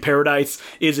 Burning Paradise,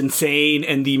 is insane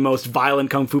and the most violent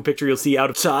kung fu picture you'll see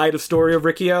outside of Story of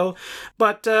Riccio.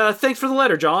 But thanks for the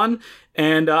letter, John.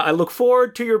 And I look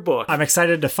forward to your book. I'm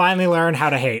excited to finally learn how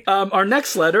to hate. Our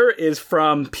next letter is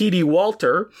from P.D.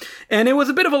 Walter, and it was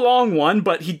a bit of a long one,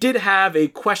 but he did have a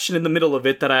question in the middle of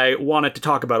it that I wanted to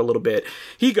talk about a little bit.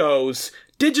 He goes,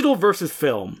 digital versus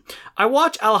film. I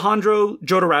watched Alejandro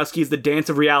Jodorowsky's The Dance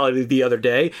of Reality the other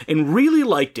day and really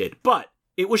liked it, but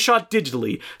it was shot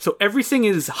digitally, so everything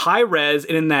is high res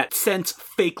and in that sense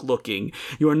fake looking.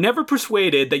 You are never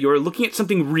persuaded that you are looking at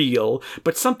something real,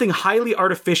 but something highly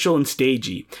artificial and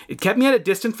stagey. It kept me at a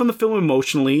distance from the film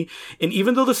emotionally, and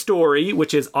even though the story,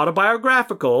 which is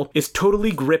autobiographical, is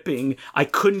totally gripping, I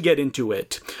couldn't get into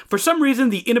it. For some reason,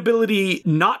 the inability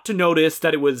not to notice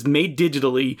that it was made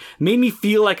digitally made me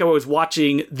feel like I was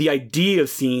watching the idea of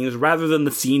scenes rather than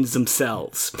the scenes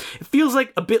themselves. It feels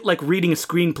like a bit like reading a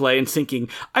screenplay and thinking,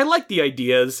 I like the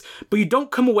ideas, but you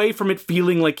don't come away from it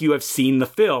feeling like you have seen the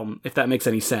film, if that makes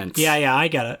any sense. Yeah, I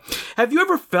get it. Have you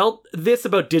ever felt this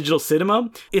about digital cinema?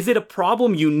 Is it a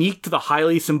problem unique to the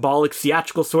highly symbolic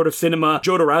theatrical sort of cinema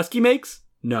Jodorowsky makes?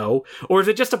 No. Or is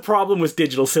it just a problem with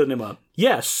digital cinema?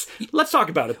 Yes. Let's talk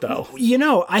about it, though. You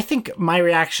know, I think my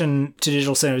reaction to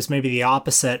digital cinema is maybe the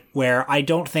opposite, where I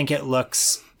don't think it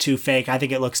looks too fake. I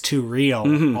think it looks too real.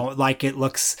 Like it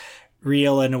looks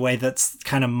real in a way that's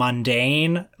kind of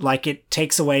mundane. Like it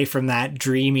takes away from that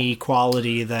dreamy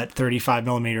quality that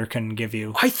 35mm can give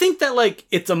you. I think that like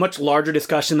it's a much larger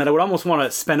discussion that I would almost want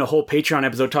to spend a whole Patreon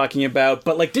episode talking about,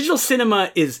 but like digital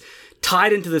cinema is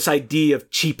tied into this idea of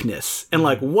cheapness and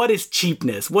like what is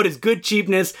cheapness, what is good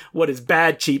cheapness, what is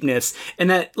bad cheapness,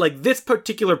 and that like this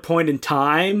particular point in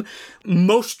time,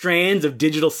 most strands of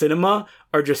digital cinema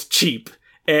are just cheap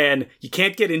and you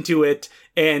can't get into it.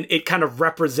 And it kind of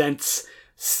represents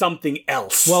something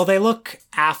else. Well, they look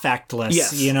affectless.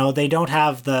 Yes. You know, they don't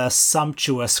have the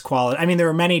sumptuous quality. I mean, there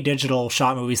are many digital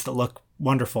shot movies that look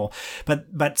wonderful,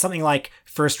 but something like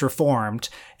First Reformed,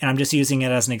 and I'm just using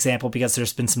it as an example because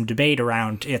there's been some debate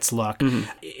around its look.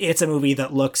 It's a movie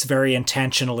that looks very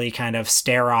intentionally kind of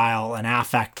sterile and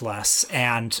affectless,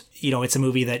 and you know, it's a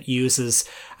movie that uses,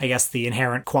 I guess, the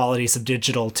inherent qualities of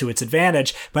digital to its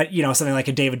advantage, but you know, something like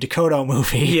a David Dakota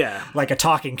movie, like A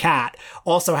Talking Cat,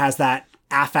 also has that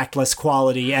affectless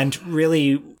quality, and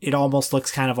really it almost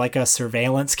looks kind of like a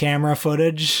surveillance camera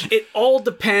footage. It all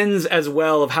depends as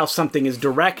well of how something is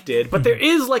directed, but there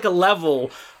is like a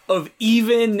level of,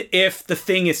 even if the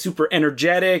thing is super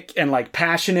energetic and like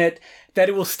passionate, that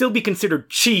it will still be considered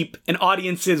cheap and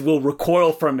audiences will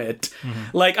recoil from it.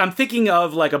 Mm-hmm. Like, I'm thinking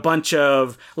of like a bunch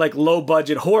of like low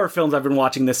budget horror films I've been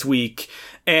watching this week,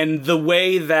 and the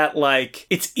way that like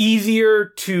it's easier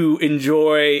to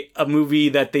enjoy a movie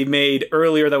that they made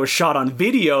earlier that was shot on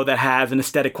video that has an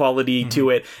aesthetic quality to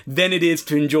it than it is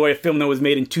to enjoy a film that was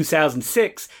made in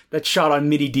 2006 that's shot on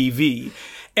mini DV.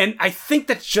 And I think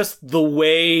that's just the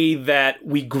way that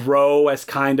we grow as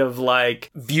kind of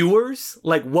like viewers,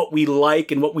 like what we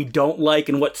like and what we don't like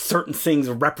and what certain things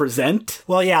represent.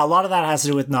 Well, yeah, a lot of that has to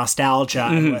do with nostalgia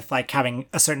and with like having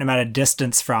a certain amount of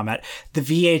distance from it. The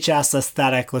VHS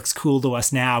aesthetic looks cool to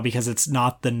us now because it's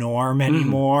not the norm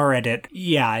anymore. And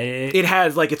it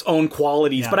has like its own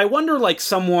qualities. Yeah. But I wonder like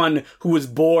someone who was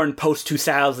born post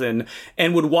 2000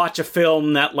 and would watch a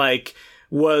film that like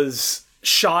was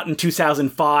shot in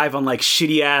 2005 on like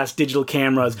shitty ass digital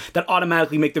cameras that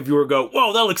automatically make the viewer go,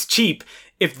 whoa, that looks cheap,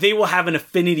 if they will have an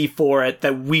affinity for it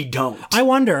that we don't. I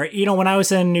wonder, when I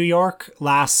was in New York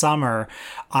last summer,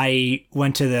 I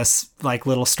went to this like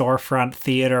little storefront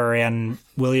theater in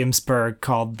Williamsburg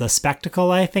called The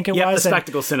Spectacle, I think it was. Yeah, The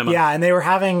Spectacle Cinema. Yeah, and they were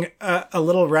having a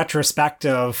little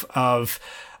retrospective of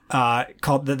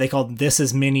called This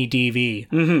Is Mini DV,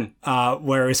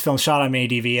 where it was film shot on mini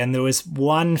DV, and there was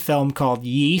one film called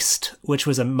Yeast, which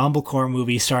was a mumblecore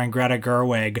movie starring Greta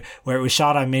Gerwig, where it was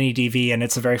shot on mini DV, and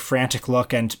it's a very frantic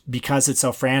look, and because it's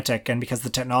so frantic, and because the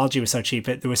technology was so cheap,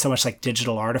 there was so much like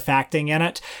digital artifacting in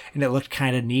it, and it looked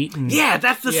kind of neat. And, yeah,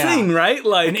 that's the thing, right?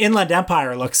 Like, and Inland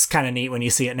Empire looks kind of neat when you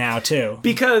see it now, too.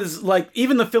 Because, like,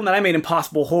 even the film that I made,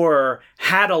 Impossible Horror,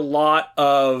 had a lot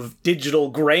of digital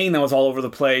grain that was all over the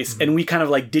place, and we kind of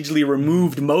like digitally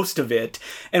removed most of it.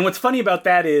 And what's funny about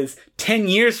that is 10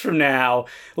 years from now,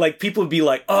 like people would be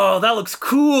like, oh, that looks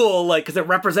cool, like, because it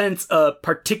represents a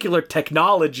particular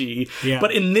technology. Yeah.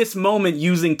 But in this moment,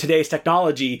 using today's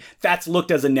technology, that's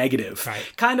looked as a negative.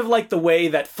 Right. Kind of like the way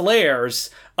that flares,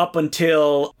 up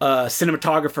until a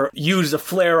cinematographer used a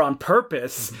flare on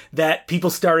purpose, that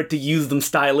people started to use them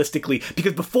stylistically.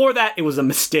 Because before that, it was a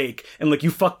mistake. And like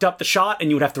you fucked up the shot and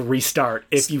you would have to restart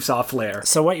if you saw a flare.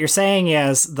 So what you're saying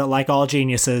is that like all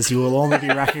geniuses, you will only be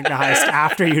recognized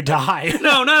after you die.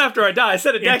 No, not after I die. I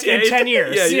said a decade. In 10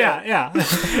 years. Yeah.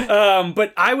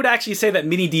 But I would actually say that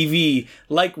mini DV,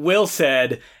 like Will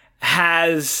said,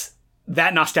 has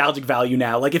that nostalgic value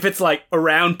now. Like if it's like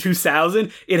around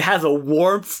 2000, it has a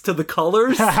warmth to the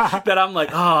colors that I'm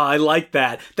like, oh, I like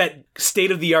that. That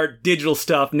state-of-the-art digital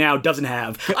stuff now doesn't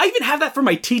have. I even have that for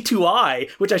my T2i,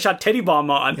 which I shot Teddy Bomb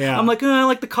on. Yeah. I'm like, I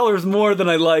like the colors more than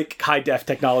I like high-def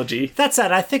technology. That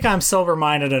said, I think I'm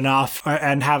sober-minded enough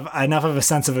and have enough of a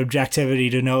sense of objectivity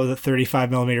to know that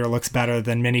 35mm looks better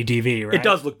than mini DV, right? It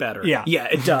does look better. Yeah,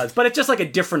 it does. But it's just like a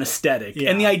different aesthetic. Yeah.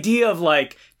 And the idea of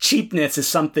like cheapness is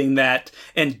something that,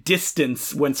 and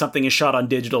distance when something is shot on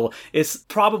digital, is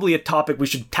probably a topic we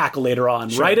should tackle later on.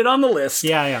 Sure. Write it on the list.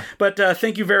 Yeah. But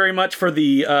thank you very much for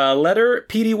the letter,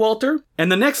 P.D. Walter.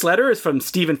 And the next letter is from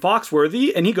Stephen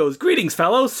Foxworthy, and he goes, greetings,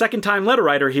 fellows. Second-time letter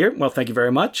writer here. Well, thank you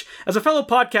very much. As a fellow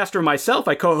podcaster myself,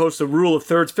 I co-host the Rule of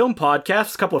Thirds film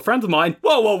podcast. A couple of friends of mine.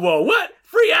 Whoa, what?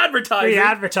 Free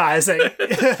advertising.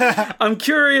 I'm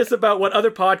curious about what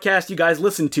other podcasts you guys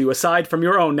listen to, aside from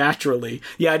your own, naturally.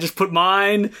 Yeah, I just put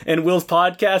mine and Will's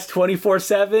podcast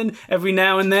 24/7. Every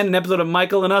now and then an episode of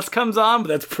Michael and Us comes on, but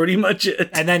that's pretty much it.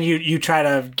 And then you try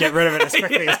to get rid of it as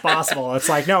quickly as possible. It's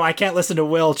like, no, I can't listen to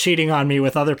Will cheating on me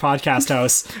with other podcast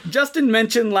hosts. Justin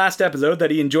mentioned last episode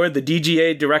that he enjoyed the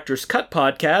DGA Director's Cut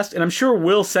podcast, and I'm sure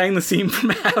Will sang the theme from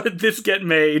How Did This Get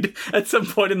Made at some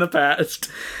point in the past.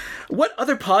 What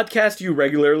other podcasts do you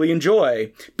regularly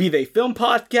enjoy? Be they film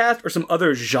podcast or some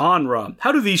other genre?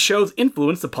 How do these shows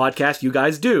influence the podcast you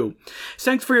guys do?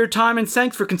 Thanks for your time and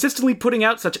thanks for consistently putting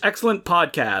out such excellent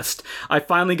podcasts. I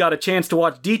finally got a chance to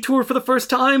watch Detour for the first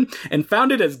time and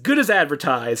found it as good as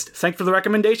advertised. Thanks for the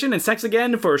recommendation and thanks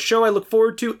again for a show I look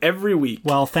forward to every week.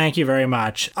 Well, thank you very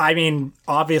much. I mean,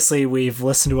 obviously we've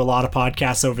listened to a lot of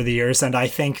podcasts over the years, and I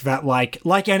think that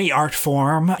like any art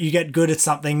form, you get good at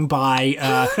something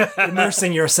by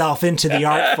immersing yourself into the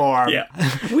art form. Yeah.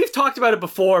 We've talked about it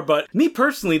before, but me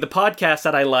personally, the podcasts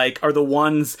that I like are the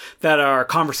ones that are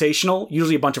conversational,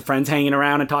 usually a bunch of friends hanging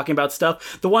around and talking about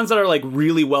stuff. The ones that are like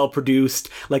really well produced,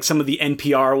 like some of the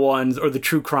NPR ones or the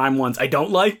true crime ones, I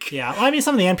don't like. Yeah. Well, I mean,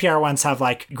 some of the NPR ones have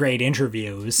like great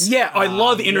interviews. Yeah, I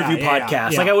love the interview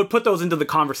podcasts. Yeah. Like I would put those into the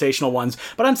conversational ones,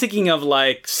 but I'm thinking of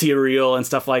like Serial and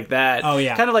stuff like that. Oh,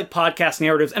 yeah. Kind of like podcast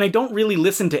narratives, and I don't really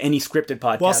listen to any scripted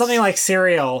podcasts. Well, something like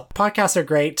Serial general, podcasts are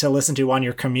great to listen to on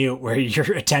your commute where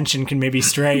your attention can maybe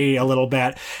stray a little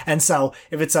bit. And so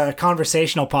if it's a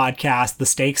conversational podcast, the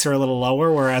stakes are a little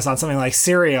lower, whereas on something like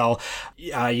Serial,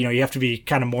 you have to be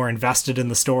kind of more invested in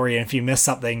the story. And if you miss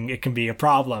something, it can be a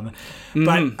problem.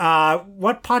 But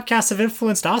what podcasts have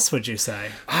influenced us, would you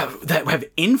say? That have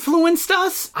influenced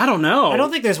us? I don't know. I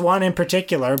don't think there's one in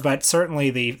particular, but certainly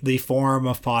the form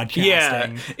of podcasting.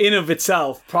 Yeah, in of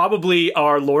itself. Probably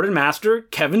our Lord and Master,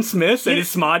 Kevin Smith, and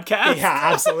his Smodcast. Yeah,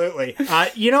 absolutely.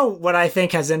 What I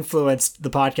think has influenced the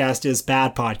podcast is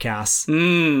bad podcasts.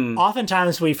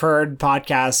 Oftentimes we've heard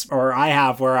podcasts, or I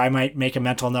have, where I might make a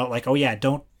mental note like, oh yeah,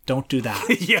 don't do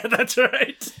that. Yeah, that's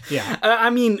right. Yeah. I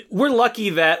mean, we're lucky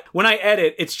that when I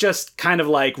edit, it's just kind of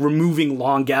like removing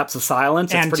long gaps of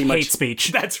silence. It's and pretty hate much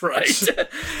speech. That's right.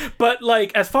 But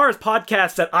like, as far as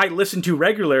podcasts that I listen to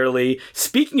regularly,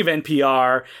 speaking of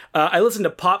NPR, I listen to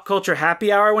Pop Culture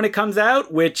Happy Hour when it comes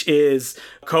out, which is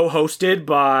co-hosted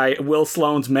by Will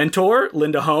Sloan's mentor,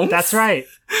 Linda Holmes. That's right.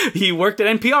 He worked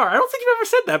at NPR. I don't think you've ever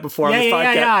said that before on this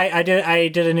podcast. Yeah. I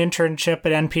did an internship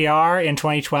at NPR in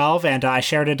 2012, and I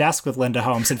shared a desk with Linda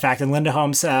Holmes. In fact, and Linda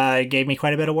Holmes gave me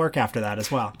quite a bit of work after that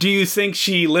as well. Do you think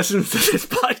she listens to this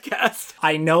podcast?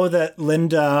 I know that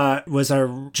Linda was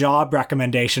a job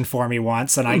recommendation for me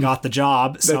once, and I got the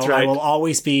job, so right. I will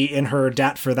always be in her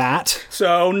debt for that.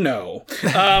 So, no.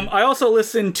 I also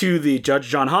listen to the Judge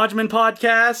John Hodgman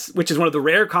podcast, which is one of the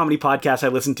rare comedy podcasts I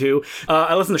listen to.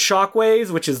 I listen to Shockwaves,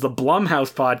 which is the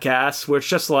Blumhouse podcast, where it's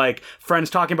just like friends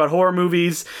talking about horror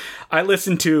movies. I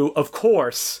listen to, of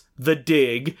course, The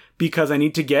Dig, because I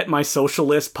need to get my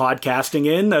socialist podcasting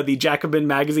in, the Jacobin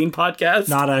Magazine podcast.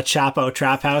 Not a Chapo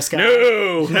Trap House guy?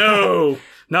 No,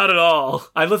 not at all.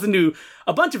 I listened to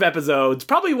a bunch of episodes,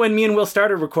 probably when me and Will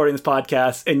started recording this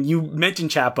podcast, and you mentioned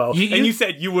Chapo, and you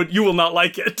said you will not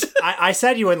like it. I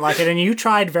said you wouldn't like it, and you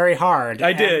tried very hard.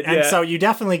 I did, and so you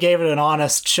definitely gave it an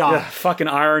honest shot. Yeah, fucking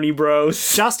irony,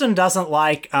 bros. Justin doesn't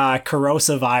like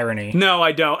corrosive irony. No,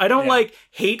 I don't. I don't like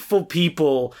hateful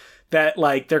people that,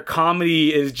 like, their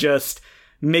comedy is just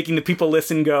making the people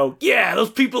listen go, yeah,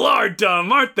 those people are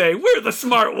dumb, aren't they? We're the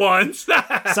smart ones.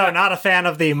 So not a fan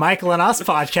of the Michael and Us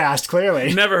podcast,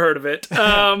 clearly. Never heard of it.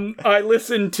 I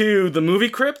listen to The Movie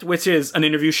Crypt, which is an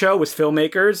interview show with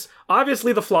filmmakers.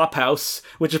 Obviously, The Flophouse,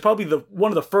 which is probably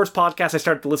one of the first podcasts I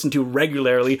started to listen to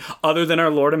regularly, other than our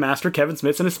Lord and Master Kevin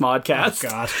Smith and his Smodcast. Oh,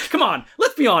 God. Come on,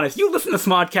 let's be honest. You listen to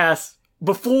Smodcasts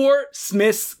before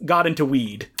Smiths got into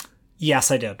weed.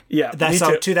 Yes, I did. Yeah, that's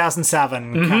so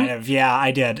 2007 kind of. Yeah, I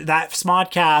did. That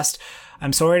Smodcast,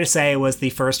 I'm sorry to say, was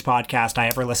the first podcast I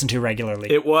ever listened to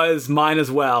regularly. It was mine as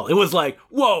well. It was like,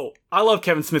 whoa, I love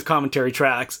Kevin Smith commentary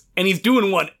tracks, and he's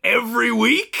doing one every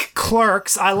week.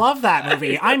 Clerks, I love that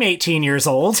movie. I'm 18 years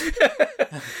old.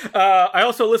 I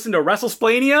also listened to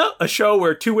WrestleSplania, a show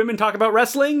where two women talk about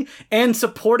wrestling, and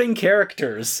supporting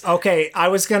characters. Okay, I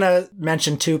was going to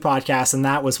mention two podcasts, and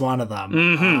that was one of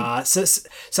them. I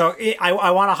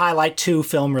want to highlight two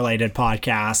film-related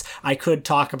podcasts. I could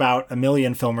talk about a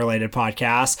million film-related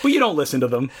podcasts. But you don't listen to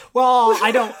them. Well,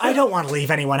 I don't want to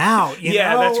leave anyone out. You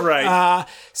know? That's right.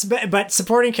 But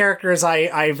supporting characters,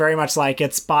 I very much like.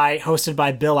 It's hosted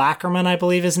by Bill Ackerman, I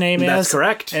believe his name is. That's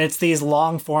correct. And it's these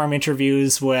long-form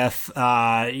interviews with,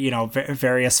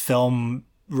 various film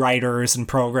writers and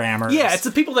programmers. Yeah, it's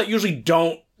the people that usually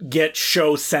don't get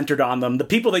shows centered on them, the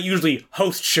people that usually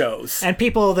host shows. And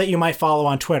people that you might follow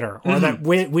on Twitter, or that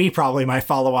we probably might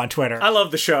follow on Twitter. I love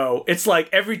the show. It's like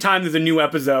every time there's a new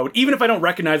episode, even if I don't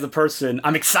recognize the person,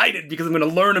 I'm excited because I'm going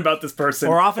to learn about this person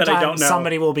or that I don't know.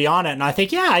 Somebody will be on it, and I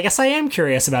think, yeah, I guess I am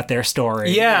curious about their story.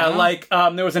 Yeah, like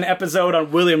there was an episode on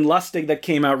William Lustig that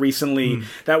came out recently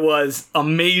that was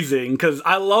amazing, because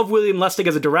I love William Lustig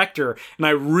as a director, and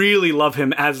I really love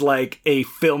him as like a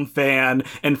film fan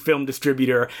and film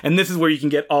distributor. And this is where you can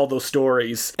get all those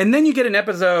stories. And then you get an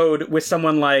episode with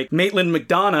someone like Maitland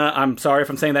McDonough, I'm sorry if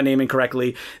I'm saying that name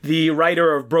incorrectly, the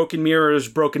writer of Broken Mirrors,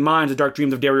 Broken Minds, The Dark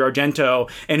Dreams of Dario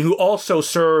Argento, and who also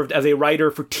served as a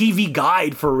writer for TV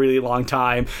Guide for a really long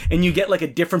time. And you get like a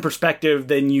different perspective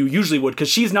than you usually would, because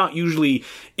she's not usually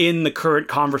in the current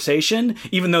conversation,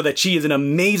 even though that she is an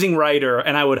amazing writer,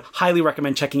 and I would highly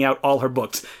recommend checking out all her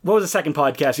books. What was the second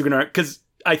podcast you're going to... Because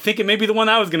I think it may be the one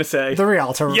I was going to say. The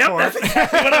Realtor Report. Yep, that's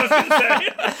exactly what I was going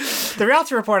to say. The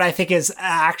Realtor Report, I think, is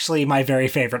actually my very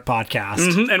favorite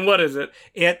podcast. And what is it?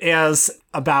 It is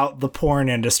about the porn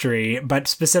industry, but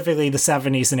specifically the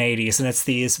 70s and 80s. And it's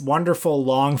these wonderful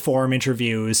long-form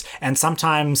interviews and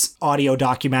sometimes audio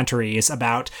documentaries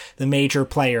about the major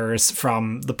players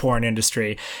from the porn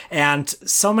industry. And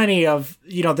so many of,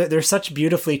 they're such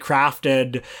beautifully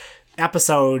crafted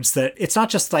episodes that it's not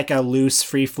just like a loose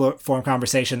free form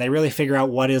conversation. They really figure out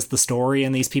what is the story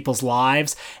in these people's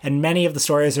lives, and many of the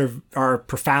stories are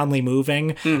profoundly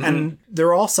moving. And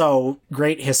they're also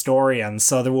great historians,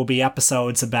 so there will be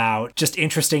episodes about just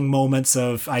interesting moments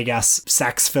of, I guess,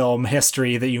 sex film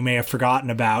history that you may have forgotten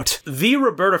about. The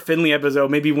Roberta Findlay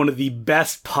episode may be one of the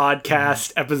best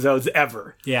podcast episodes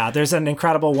ever. Yeah, there's an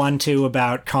incredible one too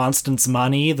about Constance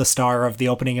Money, the star of the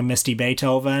opening of Misty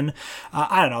Beethoven.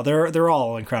 I don't know, they're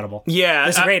all incredible. Yeah.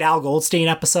 There's a great Al Goldstein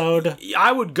episode.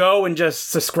 I would go and just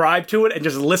subscribe to it and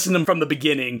just listen to them from the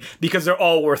beginning because they're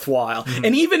all worthwhile.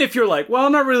 And even if you're like, well,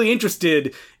 I'm not really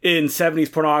interested in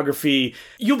 70s pornography,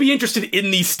 you'll be interested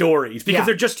in these stories because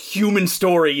they're just human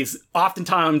stories,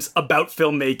 oftentimes about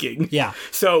filmmaking. Yeah.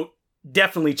 So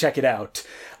definitely check it out.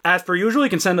 As per usual, you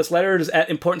can send us letters at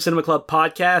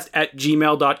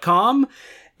importantcinemaclubpodcast@gmail.com.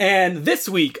 And this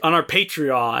week on our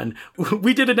Patreon,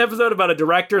 we did an episode about a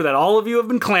director that all of you have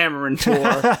been clamoring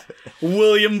for,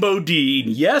 William Bodine.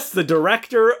 Yes, the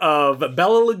director of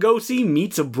Bela Lugosi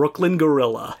Meets a Brooklyn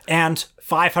Gorilla. And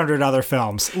 500 other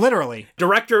films, literally.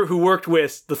 Director who worked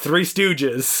with the Three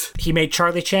Stooges. He made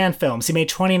Charlie Chan films. He made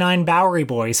 29 Bowery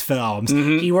Boys films.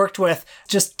 He worked with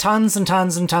just tons and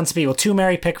tons and tons of people. 2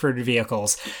 Mary Pickford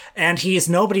vehicles. And he's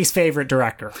nobody's favorite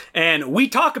director. And we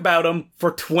talk about him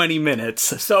for 20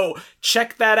 minutes. So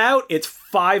check that out. It's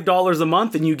 $5 a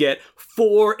month and you get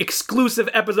 4 exclusive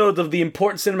episodes of the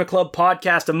Important Cinema Club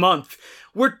podcast a month.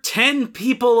 We're 10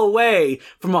 people away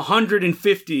from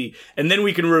 150, and then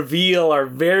we can reveal our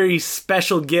very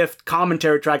special gift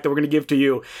commentary track that we're going to give to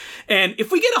you. And if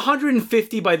we get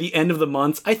 150 by the end of the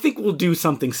month, I think we'll do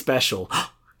something special.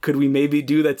 Could we maybe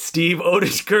do that Steve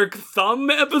Odenkirk thumb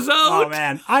episode? Oh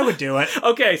man, I would do it.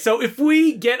 Okay, so if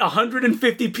we get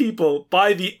 150 people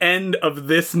by the end of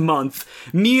this month,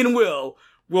 me and Will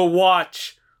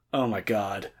watch, oh my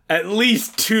god, at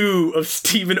least 2 of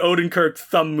Steven Odenkirk's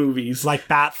thumb movies. Like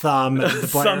Bat Thumb, the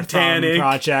Blair Thumb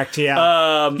Project,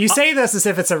 yeah. You say this as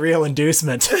if it's a real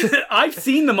inducement. I've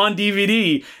seen them on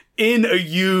DVD in a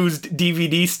used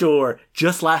DVD store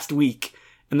just last week,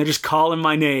 and they're just calling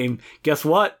my name. Guess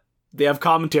what? They have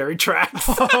commentary tracks.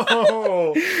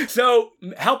 Oh. So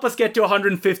help us get to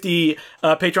 150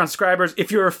 Patreon subscribers.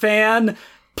 If you're a fan,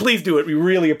 please do it. We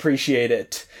really appreciate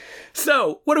it.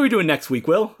 So, what are we doing next week,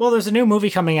 Will? Well, there's a new movie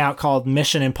coming out called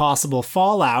Mission Impossible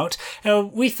Fallout.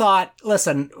 We thought,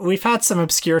 listen, we've had some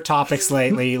obscure topics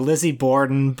lately. Lizzie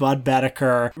Borden, Bud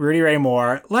Bedecker, Rudy Ray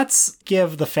Moore. Let's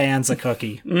give the fans a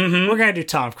cookie. We're going to do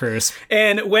Tom Cruise.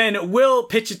 And when Will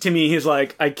pitched it to me, he's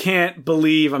like, I can't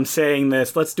believe I'm saying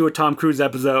this. Let's do a Tom Cruise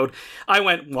episode. I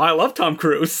went, well, I love Tom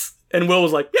Cruise. And Will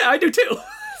was like, yeah, I do too.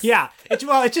 Yeah.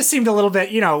 It just seemed a little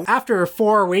bit, after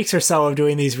 4 weeks or so of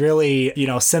doing these really,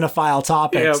 cinephile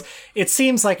topics, it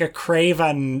seems like a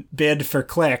craven bid for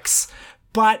clicks.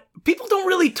 But people don't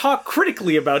really talk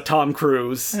critically about Tom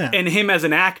Cruise and him as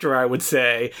an actor, I would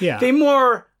say. Yeah. They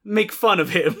more make fun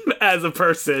of him as a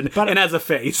person and as a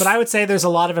face. But I would say there's a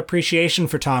lot of appreciation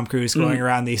for Tom Cruise going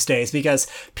around these days because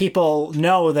people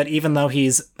know that even though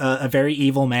he's a very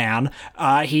evil man,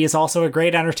 he is also a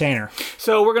great entertainer.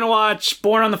 So we're going to watch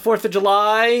Born on the 4th of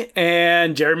July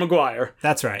and Jerry Maguire.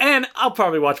 That's right. And I'll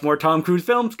probably watch more Tom Cruise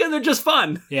films because they're just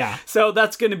fun. Yeah. So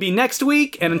that's going to be next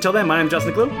week. And until then, my name's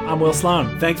Justin Clue. I'm Will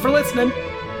Sloan. Thanks for listening.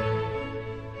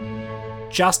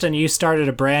 Justin, you started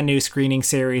a brand new screening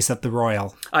series at the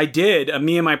Royal. I did.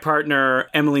 Me and my partner,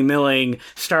 Emily Milling,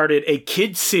 started a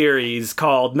kids series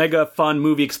called Mega Fun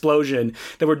Movie Explosion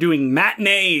that we're doing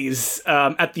matinees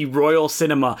at the Royal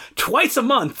Cinema twice a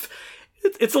month.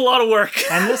 It's a lot of work.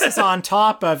 And this is on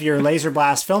top of your Laser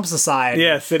Blast Film Society.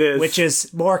 Yes, it is. Which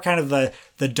is more kind of the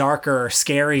darker,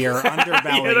 scarier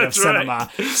underbelly of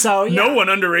cinema. Right. So no one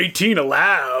under 18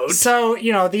 allowed. So,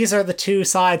 these are the two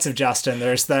sides of Justin.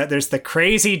 There's the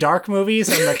crazy dark movies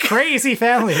and the crazy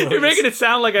family movies. You're making it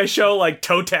sound like I show like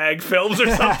toe tag films or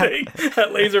something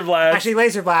at Laser Blast. Actually,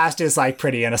 Laser Blast is like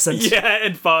pretty innocent. Yeah,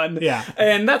 and fun. Yeah.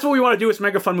 And that's what we want to do with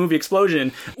Mega Fun Movie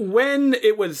Explosion. When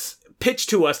it was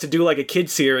pitched to us to do like a kid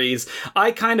series,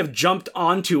 I kind of jumped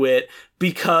onto it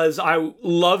because I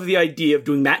love the idea of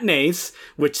doing matinees,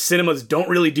 which cinemas don't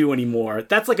really do anymore.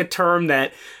 That's like a term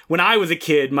that when I was a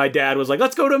kid, my dad was like,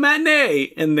 let's go to a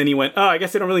matinee. And then he went, oh, I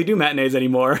guess they don't really do matinees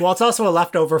anymore. Well, it's also a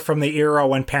leftover from the era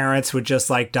when parents would just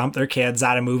like dump their kids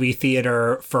at a movie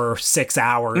theater for 6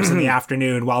 hours in the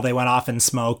afternoon while they went off and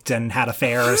smoked and had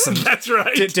affairs. And that's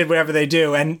right. Did whatever they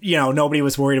do. And, nobody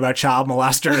was worried about child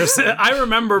molesters. I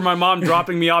remember my mom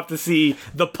dropping me off to see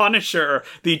The Punisher,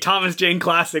 the Thomas Jane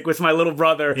classic with my little little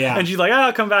brother. Yeah. And she's like,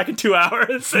 I'll come back in 2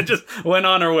 hours, and just went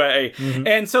on her way.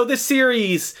 And so this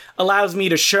series allows me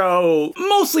to show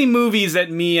mostly movies that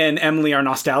me and Emily are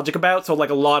nostalgic about. So like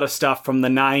a lot of stuff from the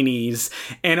 90s,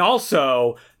 and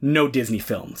also no Disney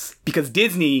films, because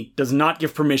Disney does not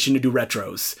give permission to do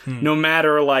retros. No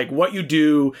matter like what you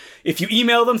do, if you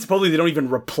email them, supposedly they don't even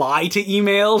reply to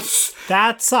emails.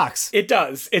 That sucks. It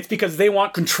does. It's because they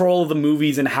want control of the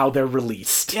movies and how they're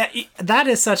released. Yeah, that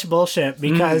is such bullshit,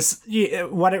 because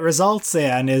what it results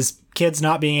in is kids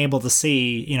not being able to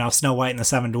see, Snow White and the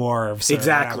Seven Dwarfs.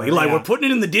 Exactly. Whatever. Like, we're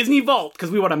putting it in the Disney vault because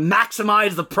we want to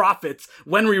maximize the profits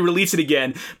when we release it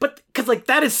again. But because, like,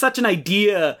 that is such an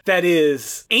idea that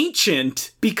is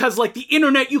ancient, because, like, the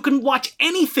internet, you can watch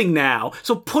anything now.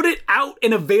 So put it out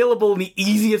and available in the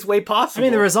easiest way possible. I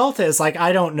mean, the result is, like,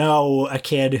 I don't know a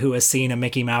kid who has seen a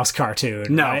Mickey Mouse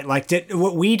cartoon. No. Right? Like,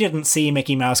 we didn't see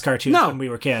Mickey Mouse cartoons when we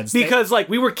were kids. Because, like,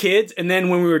 we were kids, and then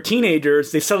when we were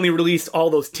teenagers, they suddenly released all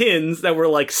those tins that were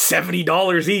like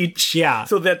 $70 each. Yeah.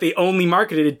 So that they only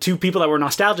marketed it to people that were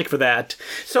nostalgic for that.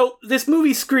 So this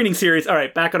movie screening series, all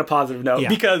right, back on a positive note,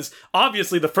 because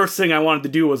obviously the first thing I wanted to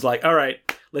do was like, all right,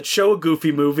 let's show a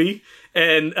Goofy movie.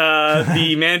 And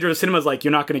the manager of the cinema is like,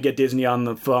 you're not going to get Disney on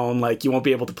the phone. Like, you won't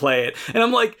be able to play it. And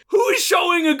I'm like, who is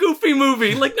showing a Goofy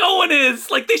movie? Like, no one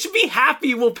is. Like, they should be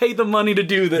happy we'll pay the money to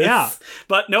do this. Yeah.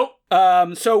 But nope.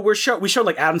 So we showed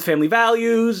like Addams Family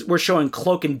Values. We're showing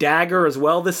Cloak and Dagger as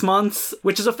well this month,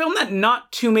 which is a film that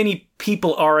not too many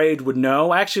people our age would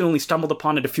know. I actually only stumbled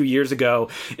upon it a few years ago.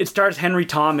 It stars Henry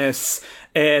Thomas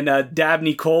and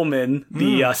Dabney Coleman,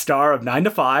 the star of 9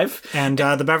 to 5. And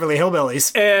the Beverly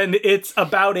Hillbillies. And it's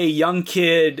about a young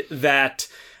kid that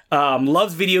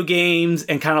loves video games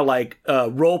and kind of like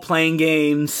role-playing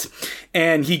games.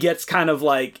 And he gets kind of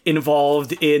like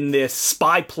involved in this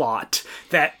spy plot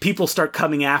that people start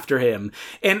coming after him.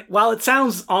 And while it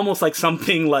sounds almost like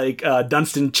something like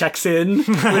Dunstan checks in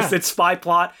with its spy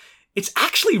plot, it's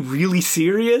actually really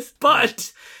serious,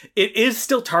 but it is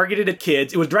still targeted at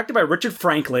kids. It was directed by Richard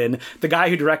Franklin, the guy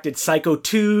who directed Psycho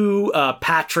 2,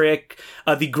 Patrick,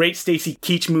 the great Stacy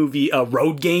Keach movie,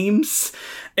 Road Games.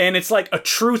 And it's like a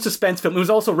true suspense film. It was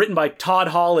also written by Todd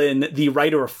Holland, the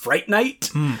writer of Fright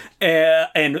Night,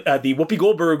 and the Whoopi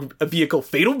Goldberg vehicle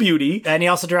Fatal Beauty. And he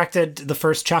also directed the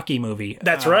first Chucky movie.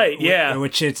 That's right, yeah.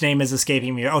 Which its name is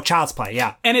escaping me. Oh, Child's Play,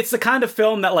 yeah. And it's the kind of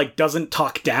film that like doesn't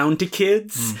talk down to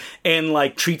kids and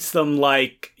like treats them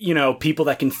like, people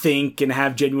that can think and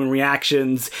have genuine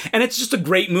reactions. And it's just a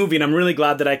great movie, and I'm really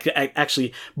glad that I could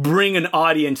actually bring an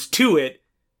audience to it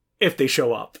if they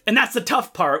show up. And that's the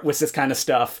tough part with this kind of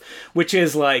stuff, which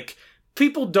is like,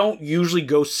 people don't usually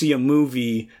go see a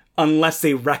movie unless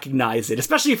they recognize it,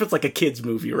 especially if it's like a kid's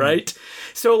movie, right?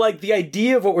 So like the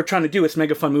idea of what we're trying to do with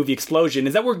Mega Fun Movie Explosion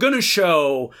is that we're going to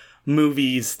show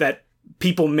movies that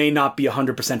people may not be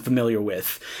 100% familiar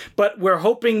with. But we're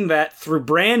hoping that through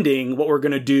branding, what we're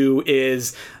going to do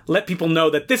is let people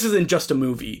know that this isn't just a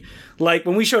movie. Like,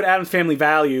 when we showed Addams Family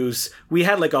Values, we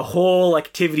had, like, a whole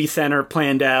activity center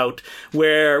planned out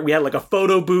where we had, like, a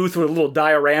photo booth with a little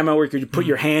diorama where you could put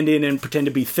your hand in and pretend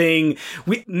to be Thing.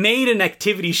 We made an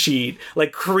activity sheet,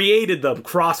 like, created them,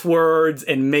 crosswords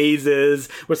and mazes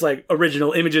with, like,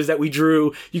 original images that we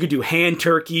drew. You could do hand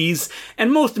turkeys.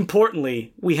 And most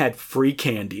importantly, we had free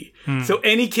candy. So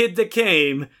any kid that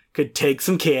came could take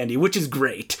some candy, which is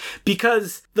great.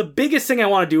 Because the biggest thing I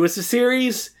want to do with the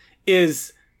series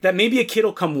is that maybe a kid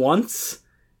will come once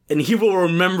and he will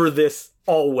remember this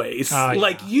always.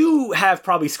 Like, you have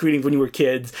probably screenings when you were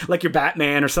kids, like your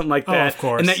Batman or something like that. Oh, of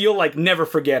course. And that you'll, like, never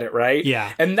forget it, right?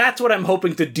 Yeah. And that's what I'm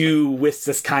hoping to do with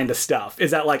this kind of stuff,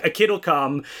 is that, like, a kid will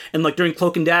come and, like, during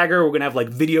Cloak and Dagger, we're going to have, like,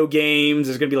 video games.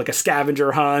 There's going to be, like, a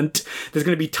scavenger hunt. There's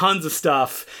going to be tons of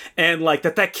stuff. And, like,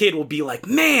 that kid will be like,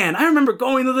 man, I remember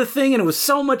going to the thing and it was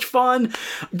so much fun.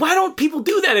 Why don't people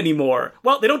do that anymore?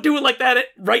 Well, they don't do it like that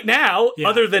right now,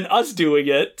 other than us doing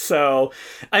it. So,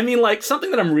 I mean, like,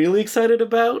 something that I'm really excited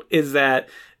about is that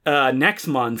next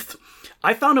month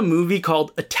I found a movie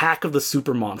called Attack of the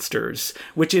Super Monsters,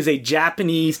 which is a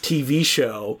Japanese TV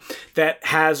show that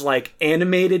has like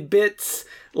animated bits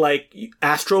like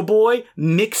Astro Boy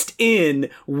mixed in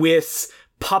with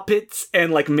puppets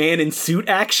and like man in suit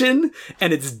action,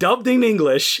 and it's dubbed in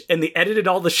English, and they edited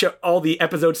all the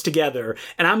episodes together,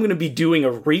 and I'm going to be doing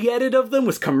a re-edit of them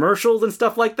with commercials and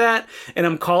stuff like that, and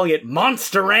I'm calling it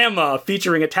Monsterama,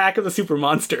 featuring Attack of the Super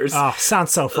Monsters. Oh, sounds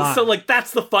so fun. So like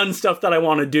that's the fun stuff that I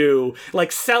want to do,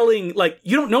 like selling, like,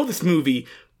 you don't know this movie,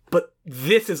 but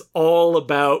this is all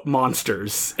about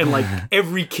monsters, and like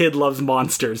every kid loves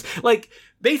monsters. Like,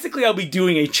 basically, I'll be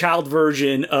doing a child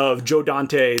version of Joe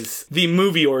Dante's The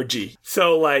Movie Orgy.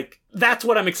 So, like, that's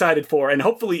what I'm excited for. And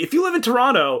hopefully, if you live in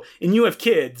Toronto and you have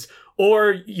kids,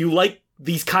 or you like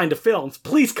these kind of films,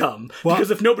 please come. Well, because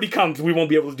if nobody comes, we won't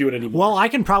be able to do it anymore. Well, I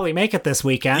can probably make it this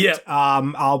weekend. Yep.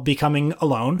 I'll be coming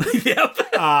alone. Yep.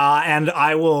 And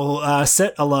I will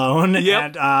sit alone, Yep.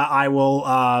 and I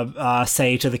will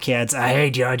say to the kids, hey,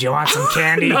 do you want some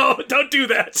candy? No, don't do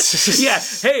that. Yeah,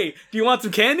 hey, do you want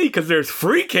some candy? Because there's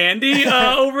free candy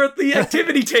over at the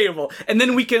activity table. And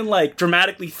then we can, like,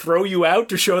 dramatically throw you out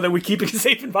to show that we're keeping a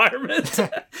safe environment.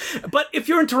 But if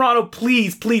you're in Toronto,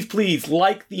 please, please, please,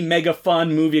 like the Mega Fun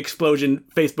Movie Explosion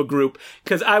Facebook group,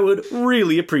 because I would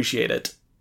really appreciate it.